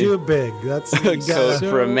clearly is too big. That's a coat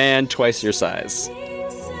for a man twice your size.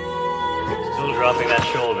 Still dropping that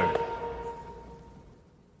shoulder.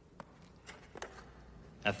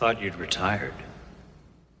 I thought you'd retired.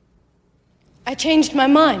 I changed my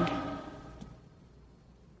mind.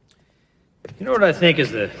 You know what I think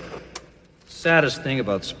is the saddest thing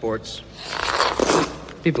about sports?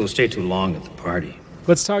 People who stay too long at the party.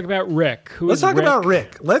 Let's talk about Rick. Let's talk about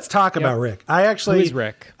Rick. Who is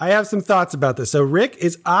Rick? I have some thoughts about this. So Rick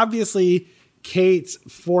is obviously Kate's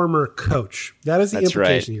former coach. That is the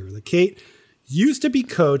implication here. That Kate used to be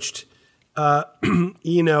coached, and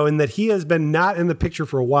that he has been not in the picture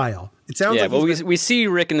for a while. It sounds like we see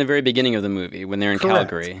Rick in the very beginning of the movie when they're in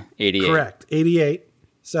Calgary, 88. Correct, 88.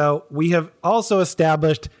 So we have also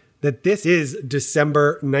established that this is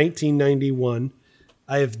December 1991.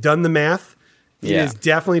 I have done the math. It is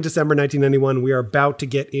definitely December 1991. We are about to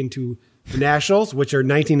get into the Nationals, which are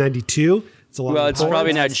 1992. It's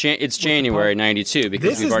probably now it's January 92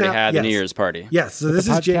 because we've already had the New Year's party. Yes, so what this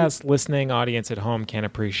the is podcast listening audience at home can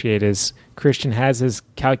appreciate is Christian has his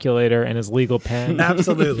calculator and his legal pen.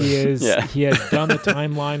 Absolutely. He has done the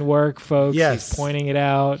timeline work, folks. Yes. He's pointing it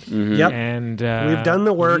out. Yep. And we've done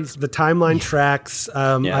the work, the timeline tracks.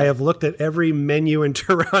 I have looked at every menu in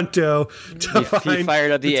Toronto to find he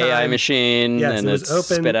fired up the AI machine and it was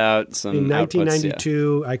open spit out some in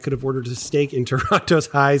 1992. Outputs, I could have ordered a steak in Toronto's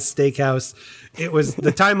High's Steakhouse. It was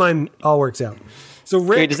the timeline all works out. So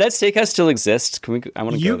Rick, wait, does that steakhouse still exist? I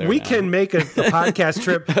want to go there. We now. can make a podcast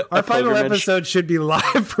trip. Our final episode should be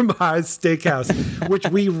live from High's Steakhouse, which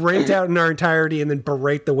we rent out in our entirety and then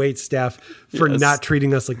berate the wait staff for not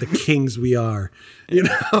treating us like the kings we are.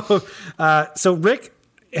 So Rick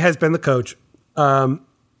has been the coach.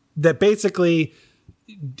 That basically,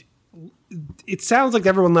 it sounds like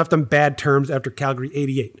everyone left on bad terms after Calgary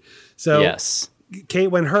 88. So Kate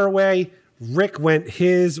went her way. Rick went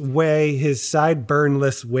his way, his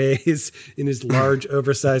sideburn-less ways in his large,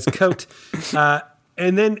 oversized coat.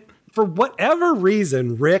 And then, for whatever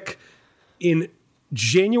reason, Rick, in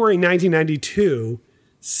January 1992,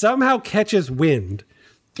 somehow catches wind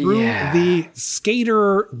through the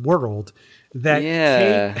skater world that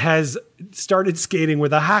Kate has started skating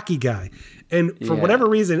with a hockey guy. And for whatever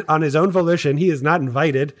reason, on his own volition, he is not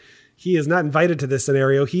invited. He is not invited to this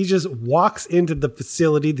scenario. He just walks into the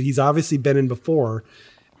facility that he's obviously been in before.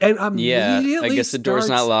 And immediately I guess the door's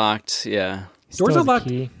not locked. Yeah. Door's not locked.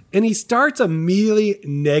 And he starts immediately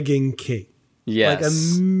negging Kate. Yes. Like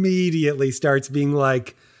immediately starts being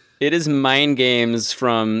like, It is mind games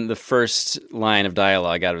from the first line of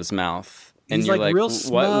dialogue out of his mouth. And He's you're like real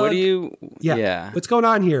smug. What do you... Yeah. What's going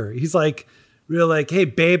on here? He's like, real like, hey,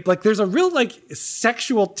 babe. Like, there's a real like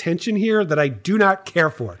sexual tension here that I do not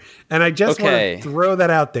care for. And I just want to throw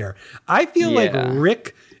that out there. I feel like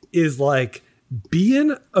Rick is like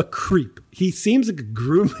being a creep. He seems like a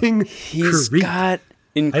grooming He's creep. got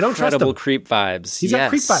incredible creep vibes. He's got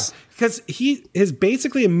creep vibes. Because he is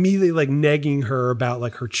basically immediately like negging her about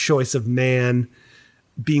like her choice of man,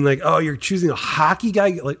 being like, oh, you're choosing a hockey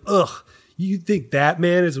guy? Like, ugh, you think that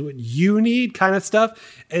man is what you need kind of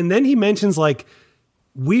stuff. And then he mentions like,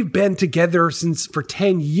 we've been together for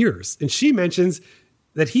 10 years. And she mentions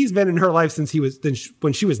that he's been in her life since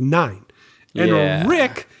when she was 9. And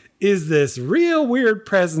Rick is this real weird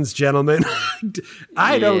presence, gentlemen.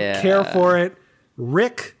 I don't care for it.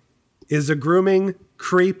 Rick is a grooming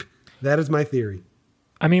creep. That is my theory.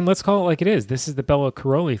 I mean, let's call it like it is. This is the Bella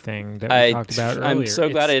Caroli thing that we talked about earlier. I'm so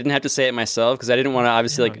glad I didn't have to say it myself because I didn't want to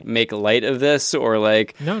obviously like make light of this or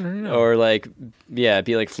like no. Or like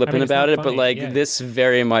be like flippant about it. But like this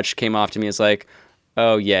very much came off to me as like,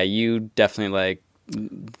 oh yeah, you definitely like.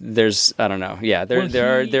 There's I don't know. Yeah,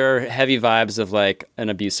 there are heavy vibes of like an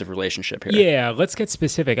abusive relationship here. Yeah, let's get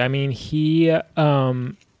specific. I mean, he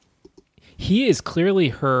is clearly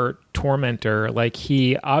her tormentor.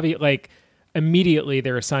 Like immediately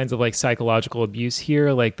there are signs of like psychological abuse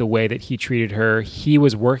here, like the way that he treated her. He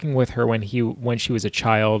was working with her when she was a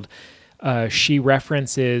child. She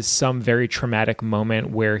references some very traumatic moment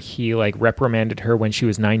where he like reprimanded her when she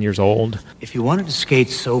was 9 years old. If you wanted to skate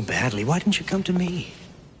so badly, why didn't you come to me?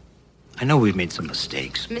 I know we've made some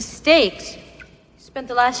mistakes. Mistakes? You spent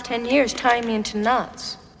the last 10 years tying me into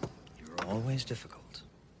knots. You're always difficult.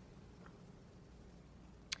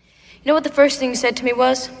 You know what the first thing you said to me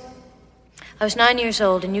was? I was 9 years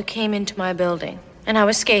old and you came into my building and I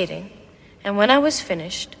was skating. And when I was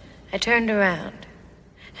finished, I turned around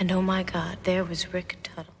and oh my God, there was Rick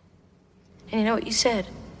Tuttle. And you know what you said?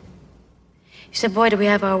 You said, boy, do we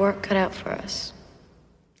have our work cut out for us.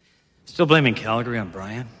 Still blaming Calgary on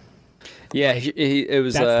Brian? Yeah, it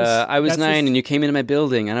was, I was 9 and you came into my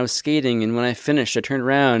building and I was skating and when I finished, I turned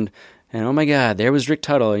around and oh my God, there was Rick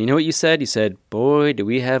Tuttle. You know what you said? You said, boy, do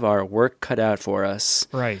we have our work cut out for us.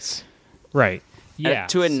 Right. Yeah.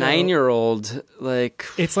 To a 9-year-old, like...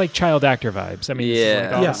 It's like child actor vibes. I mean, this is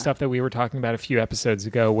like all the stuff that we were talking about a few episodes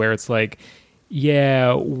ago where it's like,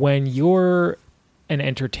 yeah, when you're an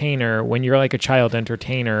entertainer, when you're like a child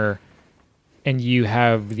entertainer and you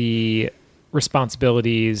have the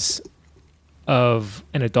responsibilities of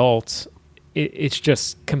an adult, it's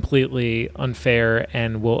just completely unfair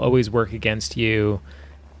and will always work against you.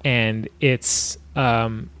 And it's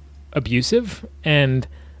abusive and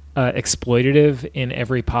exploitative in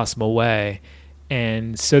every possible way.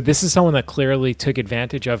 And so this is someone that clearly took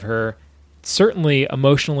advantage of her, certainly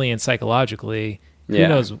emotionally and psychologically. Who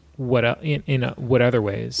knows what in what other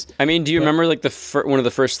ways? I mean, do you remember like one of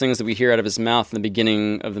the first things that we hear out of his mouth in the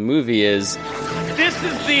beginning of the movie is, "This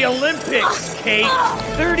is the Olympics, Kate.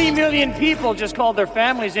 30 million people just called their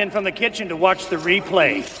families in from the kitchen to watch the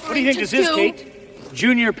replay. What do you think this is, Kate?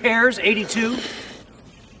 Junior pairs, 82?"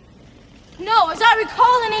 No, as I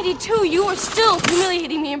recall in 82, you were still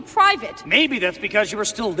humiliating me in private. Maybe that's because you were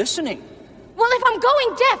still listening. Well, if I'm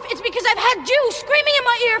going deaf, it's because I've had you screaming in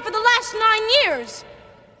my ear for the last 9 years.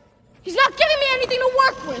 He's not giving me anything to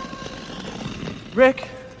work with. Rick,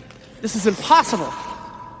 this is impossible.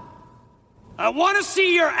 I want to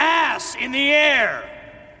see your ass in the air.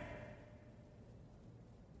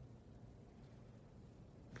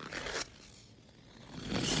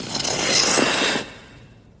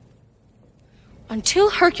 Until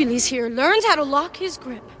Hercules here learns how to lock his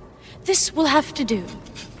grip, this will have to do.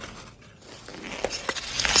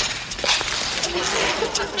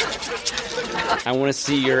 I want to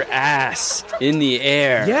see your ass in the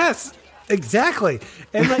air. Yes, exactly.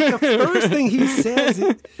 And like the first thing he says,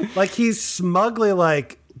 like he's smugly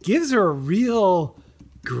like gives her a real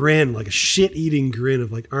grin, like a shit-eating grin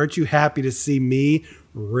of like, aren't you happy to see me,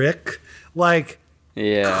 Rick? Like,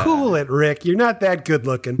 cool it, Rick. You're not that good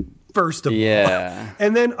looking, first of all.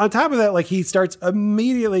 And then on top of that, like he starts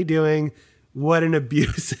immediately doing what an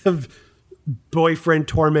abusive boyfriend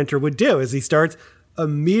tormentor would do, is he starts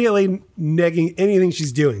immediately negging anything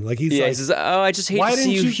she's doing. Like he's like, he says, "Oh, I just hate to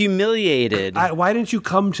see you humiliated. Why didn't you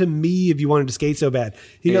come to me if you wanted to skate so bad?"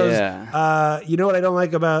 He goes, "You know what I don't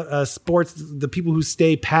like about sports? The people who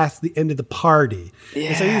stay past the end of the party."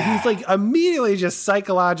 And so he's like immediately just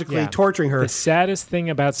psychologically torturing her. The saddest thing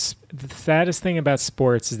about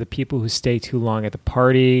sports is the people who stay too long at the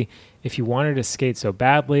party. If you wanted to skate so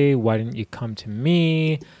badly, why didn't you come to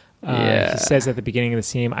me? He says at the beginning of the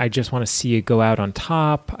scene, I just want to see you go out on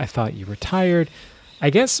top. I thought you were tired. I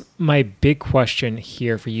guess my big question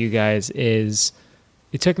here for you guys is,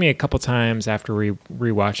 it took me a couple times after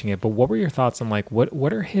rewatching it, but what were your thoughts on like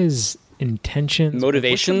what are his intentions,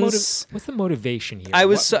 motivations? What's the motivation here? I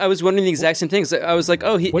was wondering the exact same things. I was like,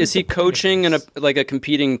 is he coaching in a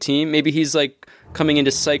competing team? Maybe he's like coming in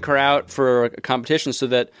to psych her out for a competition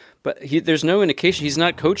there's no indication he's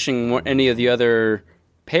not coaching any of the other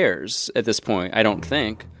pairs at this point. I don't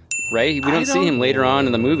think, right? We don't see him later on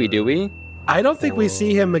in the movie, do we? I don't think we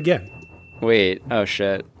see him again. Wait. Oh,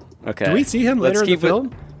 shit. Okay. Do we see him later in the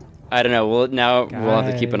film? I don't know. Well, now we'll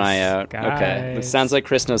have to keep an eye out. Okay. It sounds like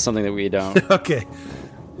Chris knows something that we don't. Okay.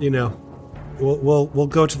 We'll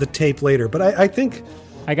go to the tape later. But I think...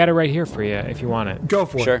 I got it right here for you if you want it. Go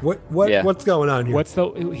for it. What's going on here?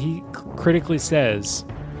 He critically says,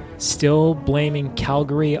 still blaming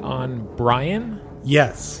Calgary on Brian?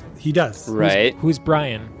 Yes. He does. Right. Who's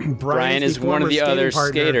Brian? Brian is one of the other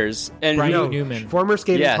skaters. And Brian Newman. Former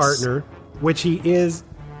skating partner, which he is,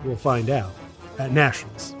 we'll find out, at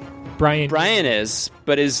Nationals. Brian is,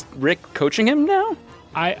 but is Rick coaching him now?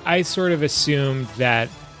 I sort of assumed that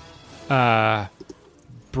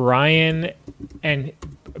Brian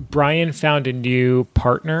found a new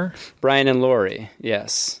partner. Brian and Lori,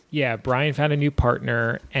 yes. Yeah, Brian found a new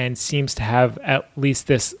partner and seems to have at least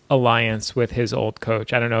this alliance with his old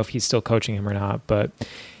coach. I don't know if he's still coaching him or not, but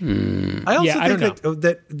I also think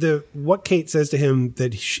that what Kate says to him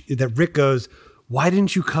that Rick goes, "Why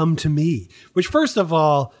didn't you come to me?" Which, first of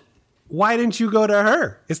all, why didn't you go to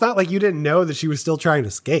her? It's not like you didn't know that she was still trying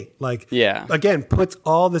to skate. Again, puts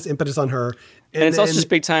all this impetus on her. And it's also just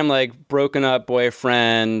big time, like, broken up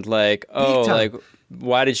boyfriend, like,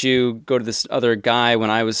 why did you go to this other guy when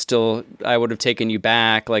I would have taken you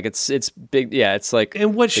back? Like, it's big, it's like.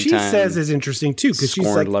 And what she says is interesting too, because she's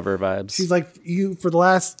like, lover vibes. She's like, for the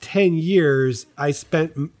last 10 years,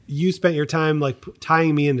 you spent your time like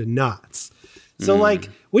tying me into knots. So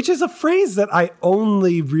which is a phrase that I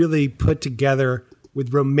only really put together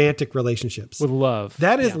with romantic relationships. With love.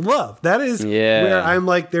 That is love. That is where I'm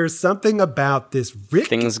like, there's something about this Rick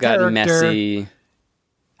Things got messy.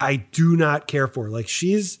 I do not care for. Like,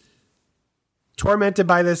 she's tormented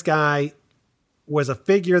by this guy, was a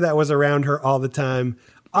figure that was around her all the time.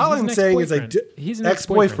 All I'm saying is he's an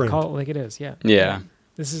ex-boyfriend. Call it like it is, yeah. Yeah.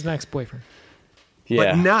 This is an ex-boyfriend.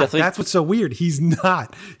 Yeah, but not. Definitely. That's what's so weird. He's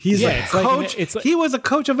not. He's a coach. He was a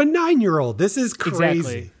coach of a 9-year-old. This is crazy.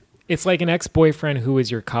 Exactly. It's like an ex-boyfriend who is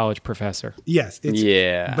your college professor. Yes.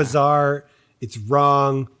 It's bizarre. It's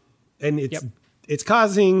wrong. And it's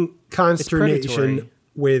causing consternation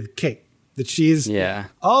with Kate. That she's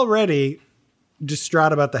already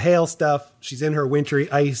distraught about the hail stuff. She's in her wintry,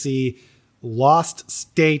 icy, lost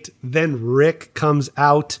state. Then Rick comes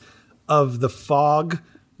out of the fog.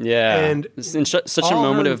 Yeah, and it's in such a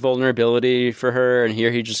moment of vulnerability for her, and here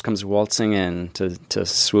he just comes waltzing in to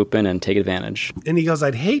swoop in and take advantage. And he goes,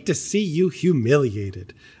 "I'd hate to see you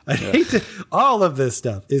humiliated. I'd hate to." All of this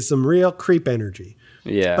stuff is some real creep energy.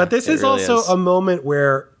 Yeah, but this is really also a moment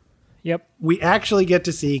where, we actually get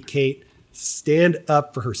to see Kate stand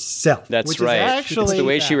up for herself. That's right. It's the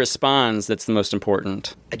way she responds that's the most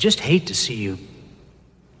important. I just hate to see you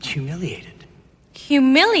humiliated.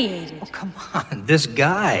 Humiliated? Oh, come on. This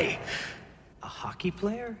guy. A hockey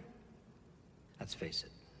player? Let's face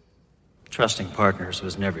it. Trusting partners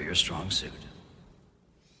was never your strong suit.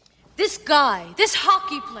 This guy, this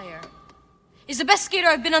hockey player, is the best skater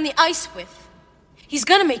I've been on the ice with. He's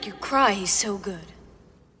gonna make you cry. He's so good.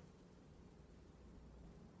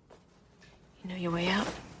 You know your way out?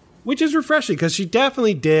 Which is refreshing, because she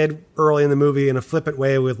definitely did early in the movie in a flippant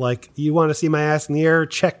way with like, you want to see my ass in the air?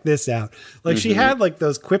 Check this out. Like she had like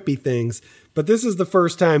those quippy things, but this is the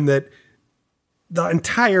first time that the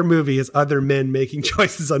entire movie is other men making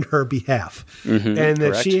choices on her behalf. And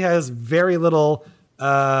that she has very little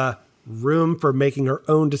room for making her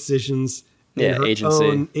own decisions and her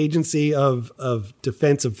own agency of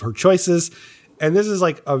defense of her choices. And this is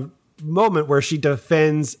like a moment where she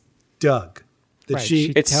defends Doug.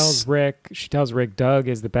 She tells Rick Doug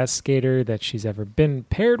is the best skater that she's ever been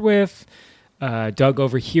paired with. Doug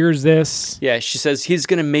overhears this. Yeah, she says he's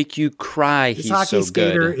going to make you cry. This hockey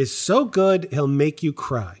skater is so good, he'll make you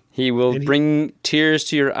cry. He will bring tears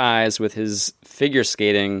to your eyes with his figure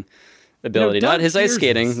skating ability, not his ice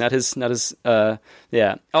skating, not his. Also,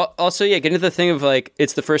 getting to the thing of like,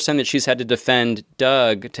 it's the first time that she's had to defend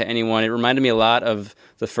Doug to anyone. It reminded me a lot of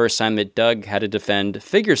the first time that Doug had to defend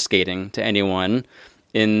figure skating to anyone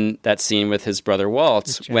in that scene with his brother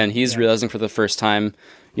Walt, when he's realizing for the first time,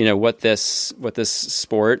 what this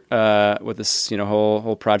sport, what this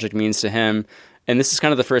whole project means to him. And this is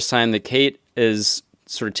kind of the first time that Kate is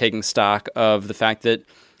sort of taking stock of the fact that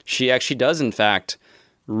she actually does, in fact,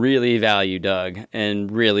 really value Doug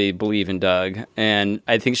and really believe in Doug. And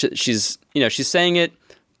I think she's saying it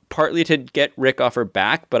partly to get Rick off her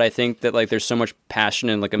back, but I think that like there's so much passion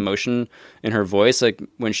and like emotion in her voice, like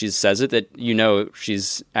when she says it, that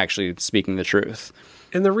she's actually speaking the truth.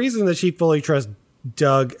 And the reason that she fully trusts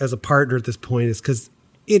Doug as a partner at this point is because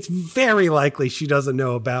it's very likely she doesn't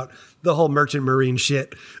know about the whole Merchant Marine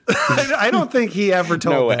shit. I don't think he ever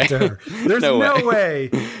told that to her. There's no way.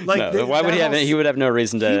 Like, why would he have? He would have no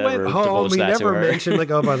reason to. He went home. He never mentioned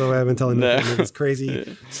like, oh, by the way, I've been telling this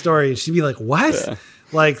crazy story. And she'd be like, what? Yeah.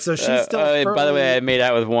 Like, so she's still. By the way, I made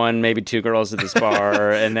out with one, maybe two girls at this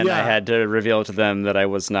bar, and then I had to reveal to them that I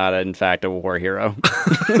was not, in fact, a war hero.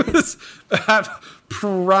 I've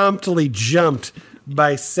promptly jumped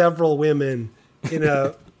by several women in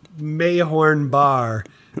a Mayhorn bar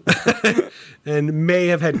and may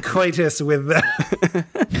have had coitus with them.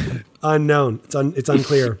 Unknown. It's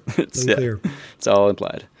unclear. It's unclear. It's all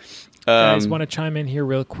implied. Guys, want to chime in here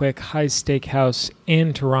real quick. Hi's Steakhouse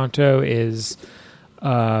in Toronto is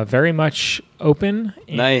very much open.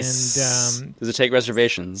 Nice. And, does it take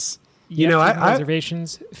reservations?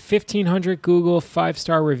 Reservations. 1,500 Google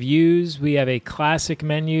 5-star reviews. We have a classic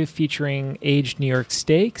menu featuring aged New York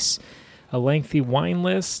steaks, a lengthy wine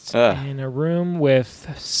list, and a room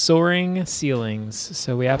with soaring ceilings.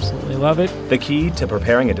 So we absolutely love it. The key to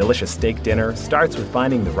preparing a delicious steak dinner starts with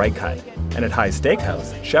finding the right cut. And at Hi's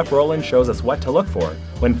Steakhouse, Chef Roland shows us what to look for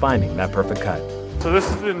when finding that perfect cut. So this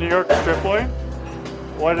is the New York strip loin.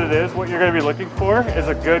 What you're going to be looking for is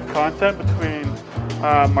a good contact between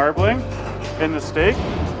marbling in the steak.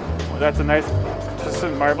 That's a nice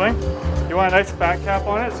consistent marbling. You want a nice fat cap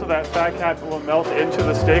on it so that fat cap will melt into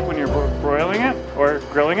the steak when you're broiling it or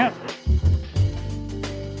grilling it.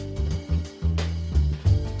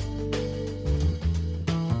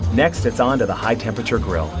 Next, it's on to the high-temperature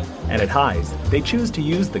grill. And at Hi's, they choose to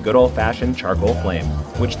use the good old-fashioned charcoal flame,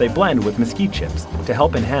 which they blend with mesquite chips to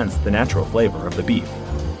help enhance the natural flavor of the beef.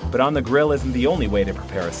 But on the grill isn't the only way to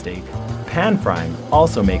prepare a steak. Pan frying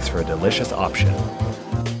also makes for a delicious option.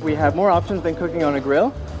 We have more options than cooking on a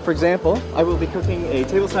grill. For example, I will be cooking a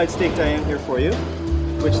tableside steak Diane here for you,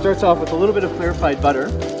 which starts off with a little bit of clarified butter,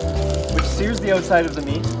 which sears the outside of the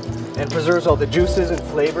meat and preserves all the juices and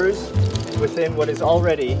flavors within what is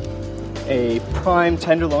already a prime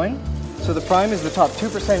tenderloin. So the prime is the top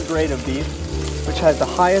 2% grade of beef, which has the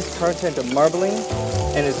highest content of marbling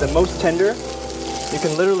and is the most tender. You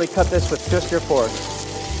can literally cut this with just your fork.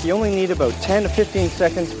 You only need about 10 to 15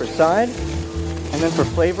 seconds per side. And then for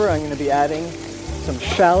flavor, I'm going to be adding some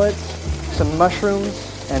shallots, some mushrooms,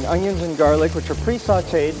 and onions and garlic, which are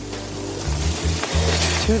pre-sauteed,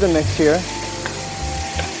 to the mix here.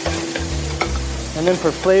 And then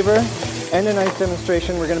for flavor and a nice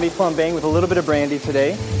demonstration, we're going to be flambeing with a little bit of brandy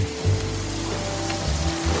today.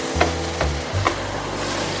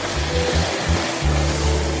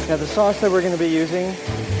 Now the sauce that we're going to be using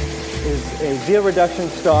is a veal reduction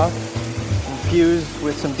stock infused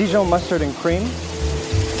with some Dijon mustard and cream.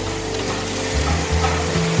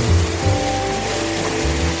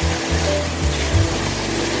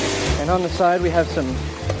 And on the side we have some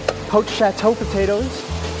poached chateau potatoes,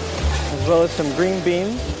 as well as some green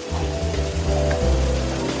beans.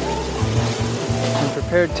 And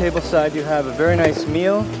prepared tableside you have a very nice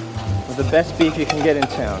meal with the best beef you can get in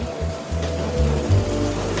town.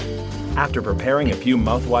 After preparing a few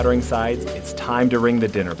mouth-watering sides, it's time to ring the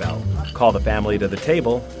dinner bell. Call the family to the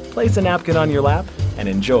table, place a napkin on your lap, and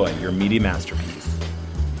enjoy your meaty masterpiece.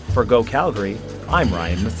 For Go Calgary, I'm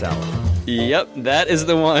Ryan Massell. Yep, that is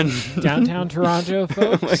the one. Downtown Toronto,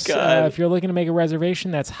 folks. Oh my God. If you're looking to make a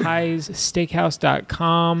reservation, that's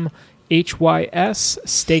hissteakhouse.com.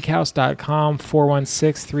 HYSsteakhouse.com,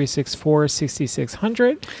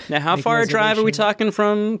 416-364-6600. Now, how far a drive are we talking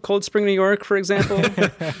from Cold Spring, New York, for example?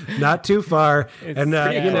 Not too far. And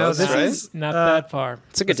close, this right? is not that far.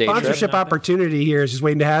 It's a good day sponsorship opportunity here is just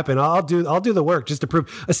waiting to happen. I'll do the work just to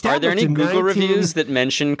prove. Are there any Google reviews that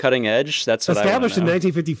mention cutting edge? That's what established I in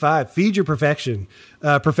 1955. Feed your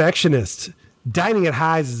perfectionist. Dining at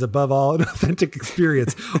High's is above all an authentic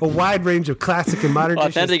experience. A wide range of classic and modern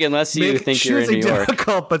dishes. Authentic unless you think you're in New York.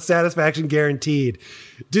 Difficult, but satisfaction guaranteed.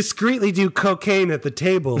 Discreetly do cocaine at the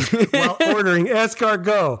table while ordering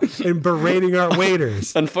escargot and berating our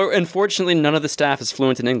waiters. Unfortunately, none of the staff is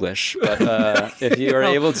fluent in English. But if you are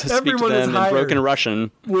able to speak to them in broken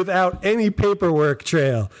Russian. Without any paperwork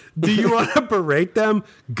trail. Do you want to berate them?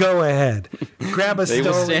 Go ahead. Grab a stone. They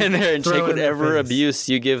will stand there and take whatever abuse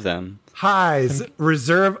you give them. Highs,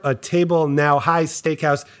 reserve a table now,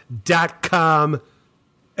 highsteakhouse.com.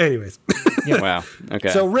 Anyways. Yeah. Wow. Okay.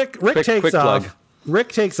 So Rick takes off. Plug.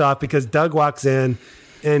 Rick takes off because Doug walks in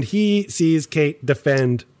and he sees Kate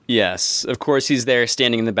defend. Yes. Of course, he's there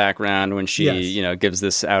standing in the background when she, gives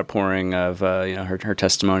this outpouring of, her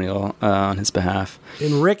testimonial on his behalf.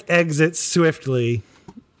 And Rick exits swiftly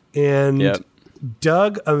and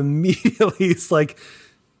Doug immediately is like,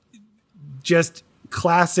 just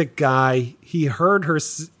classic guy. He heard her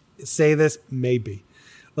say this, maybe.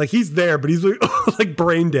 Like he's there, but he's like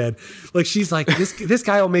brain dead. Like she's like, this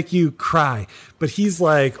guy will make you cry. But he's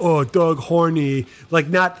like, oh, Doug, horny. Like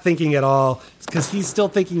not thinking at all because he's still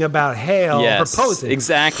thinking about Hale proposing.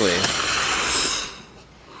 Exactly.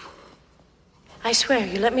 I swear,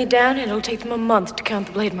 you let me down and it'll take them a month to count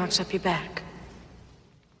the blade marks up your back.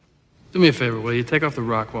 Do me a favor, will you? Take off the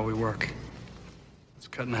rock while we work. It's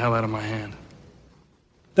cutting the hell out of my hand.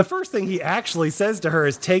 The first thing he actually says to her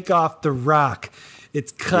is take off the rock.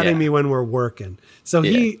 It's cutting me when we're working. So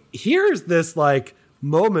he hears this like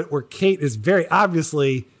moment where Kate is very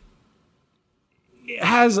obviously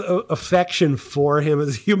has affection for him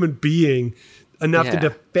as a human being enough to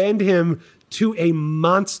defend him to a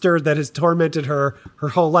monster that has tormented her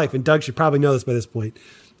whole life. And Doug should probably know this by this point.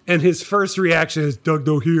 And his first reaction is, Doug,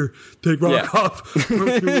 don't hear. Take rock off.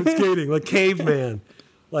 We're skating like caveman.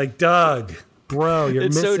 Like, Doug, bro, you're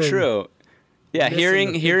missing. It's so true. Yeah,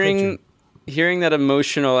 hearing that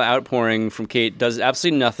emotional outpouring from Kate does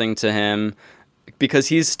absolutely nothing to him because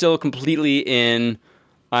he's still completely in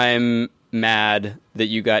I'm mad that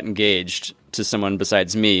you got engaged to someone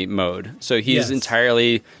besides me mode. So he's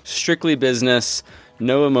entirely strictly business,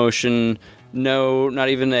 no emotion, not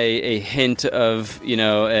even a hint of,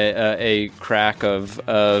 a crack of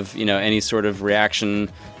any sort of reaction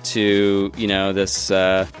to,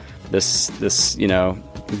 this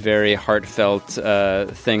very heartfelt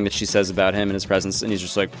thing that she says about him in his presence, and he's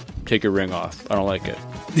just like, take your ring off. I don't like it.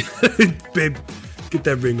 Babe, get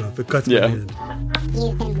that ring off. It cuts my hand.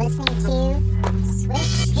 You've been listening to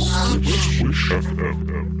Swish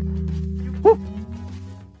FM.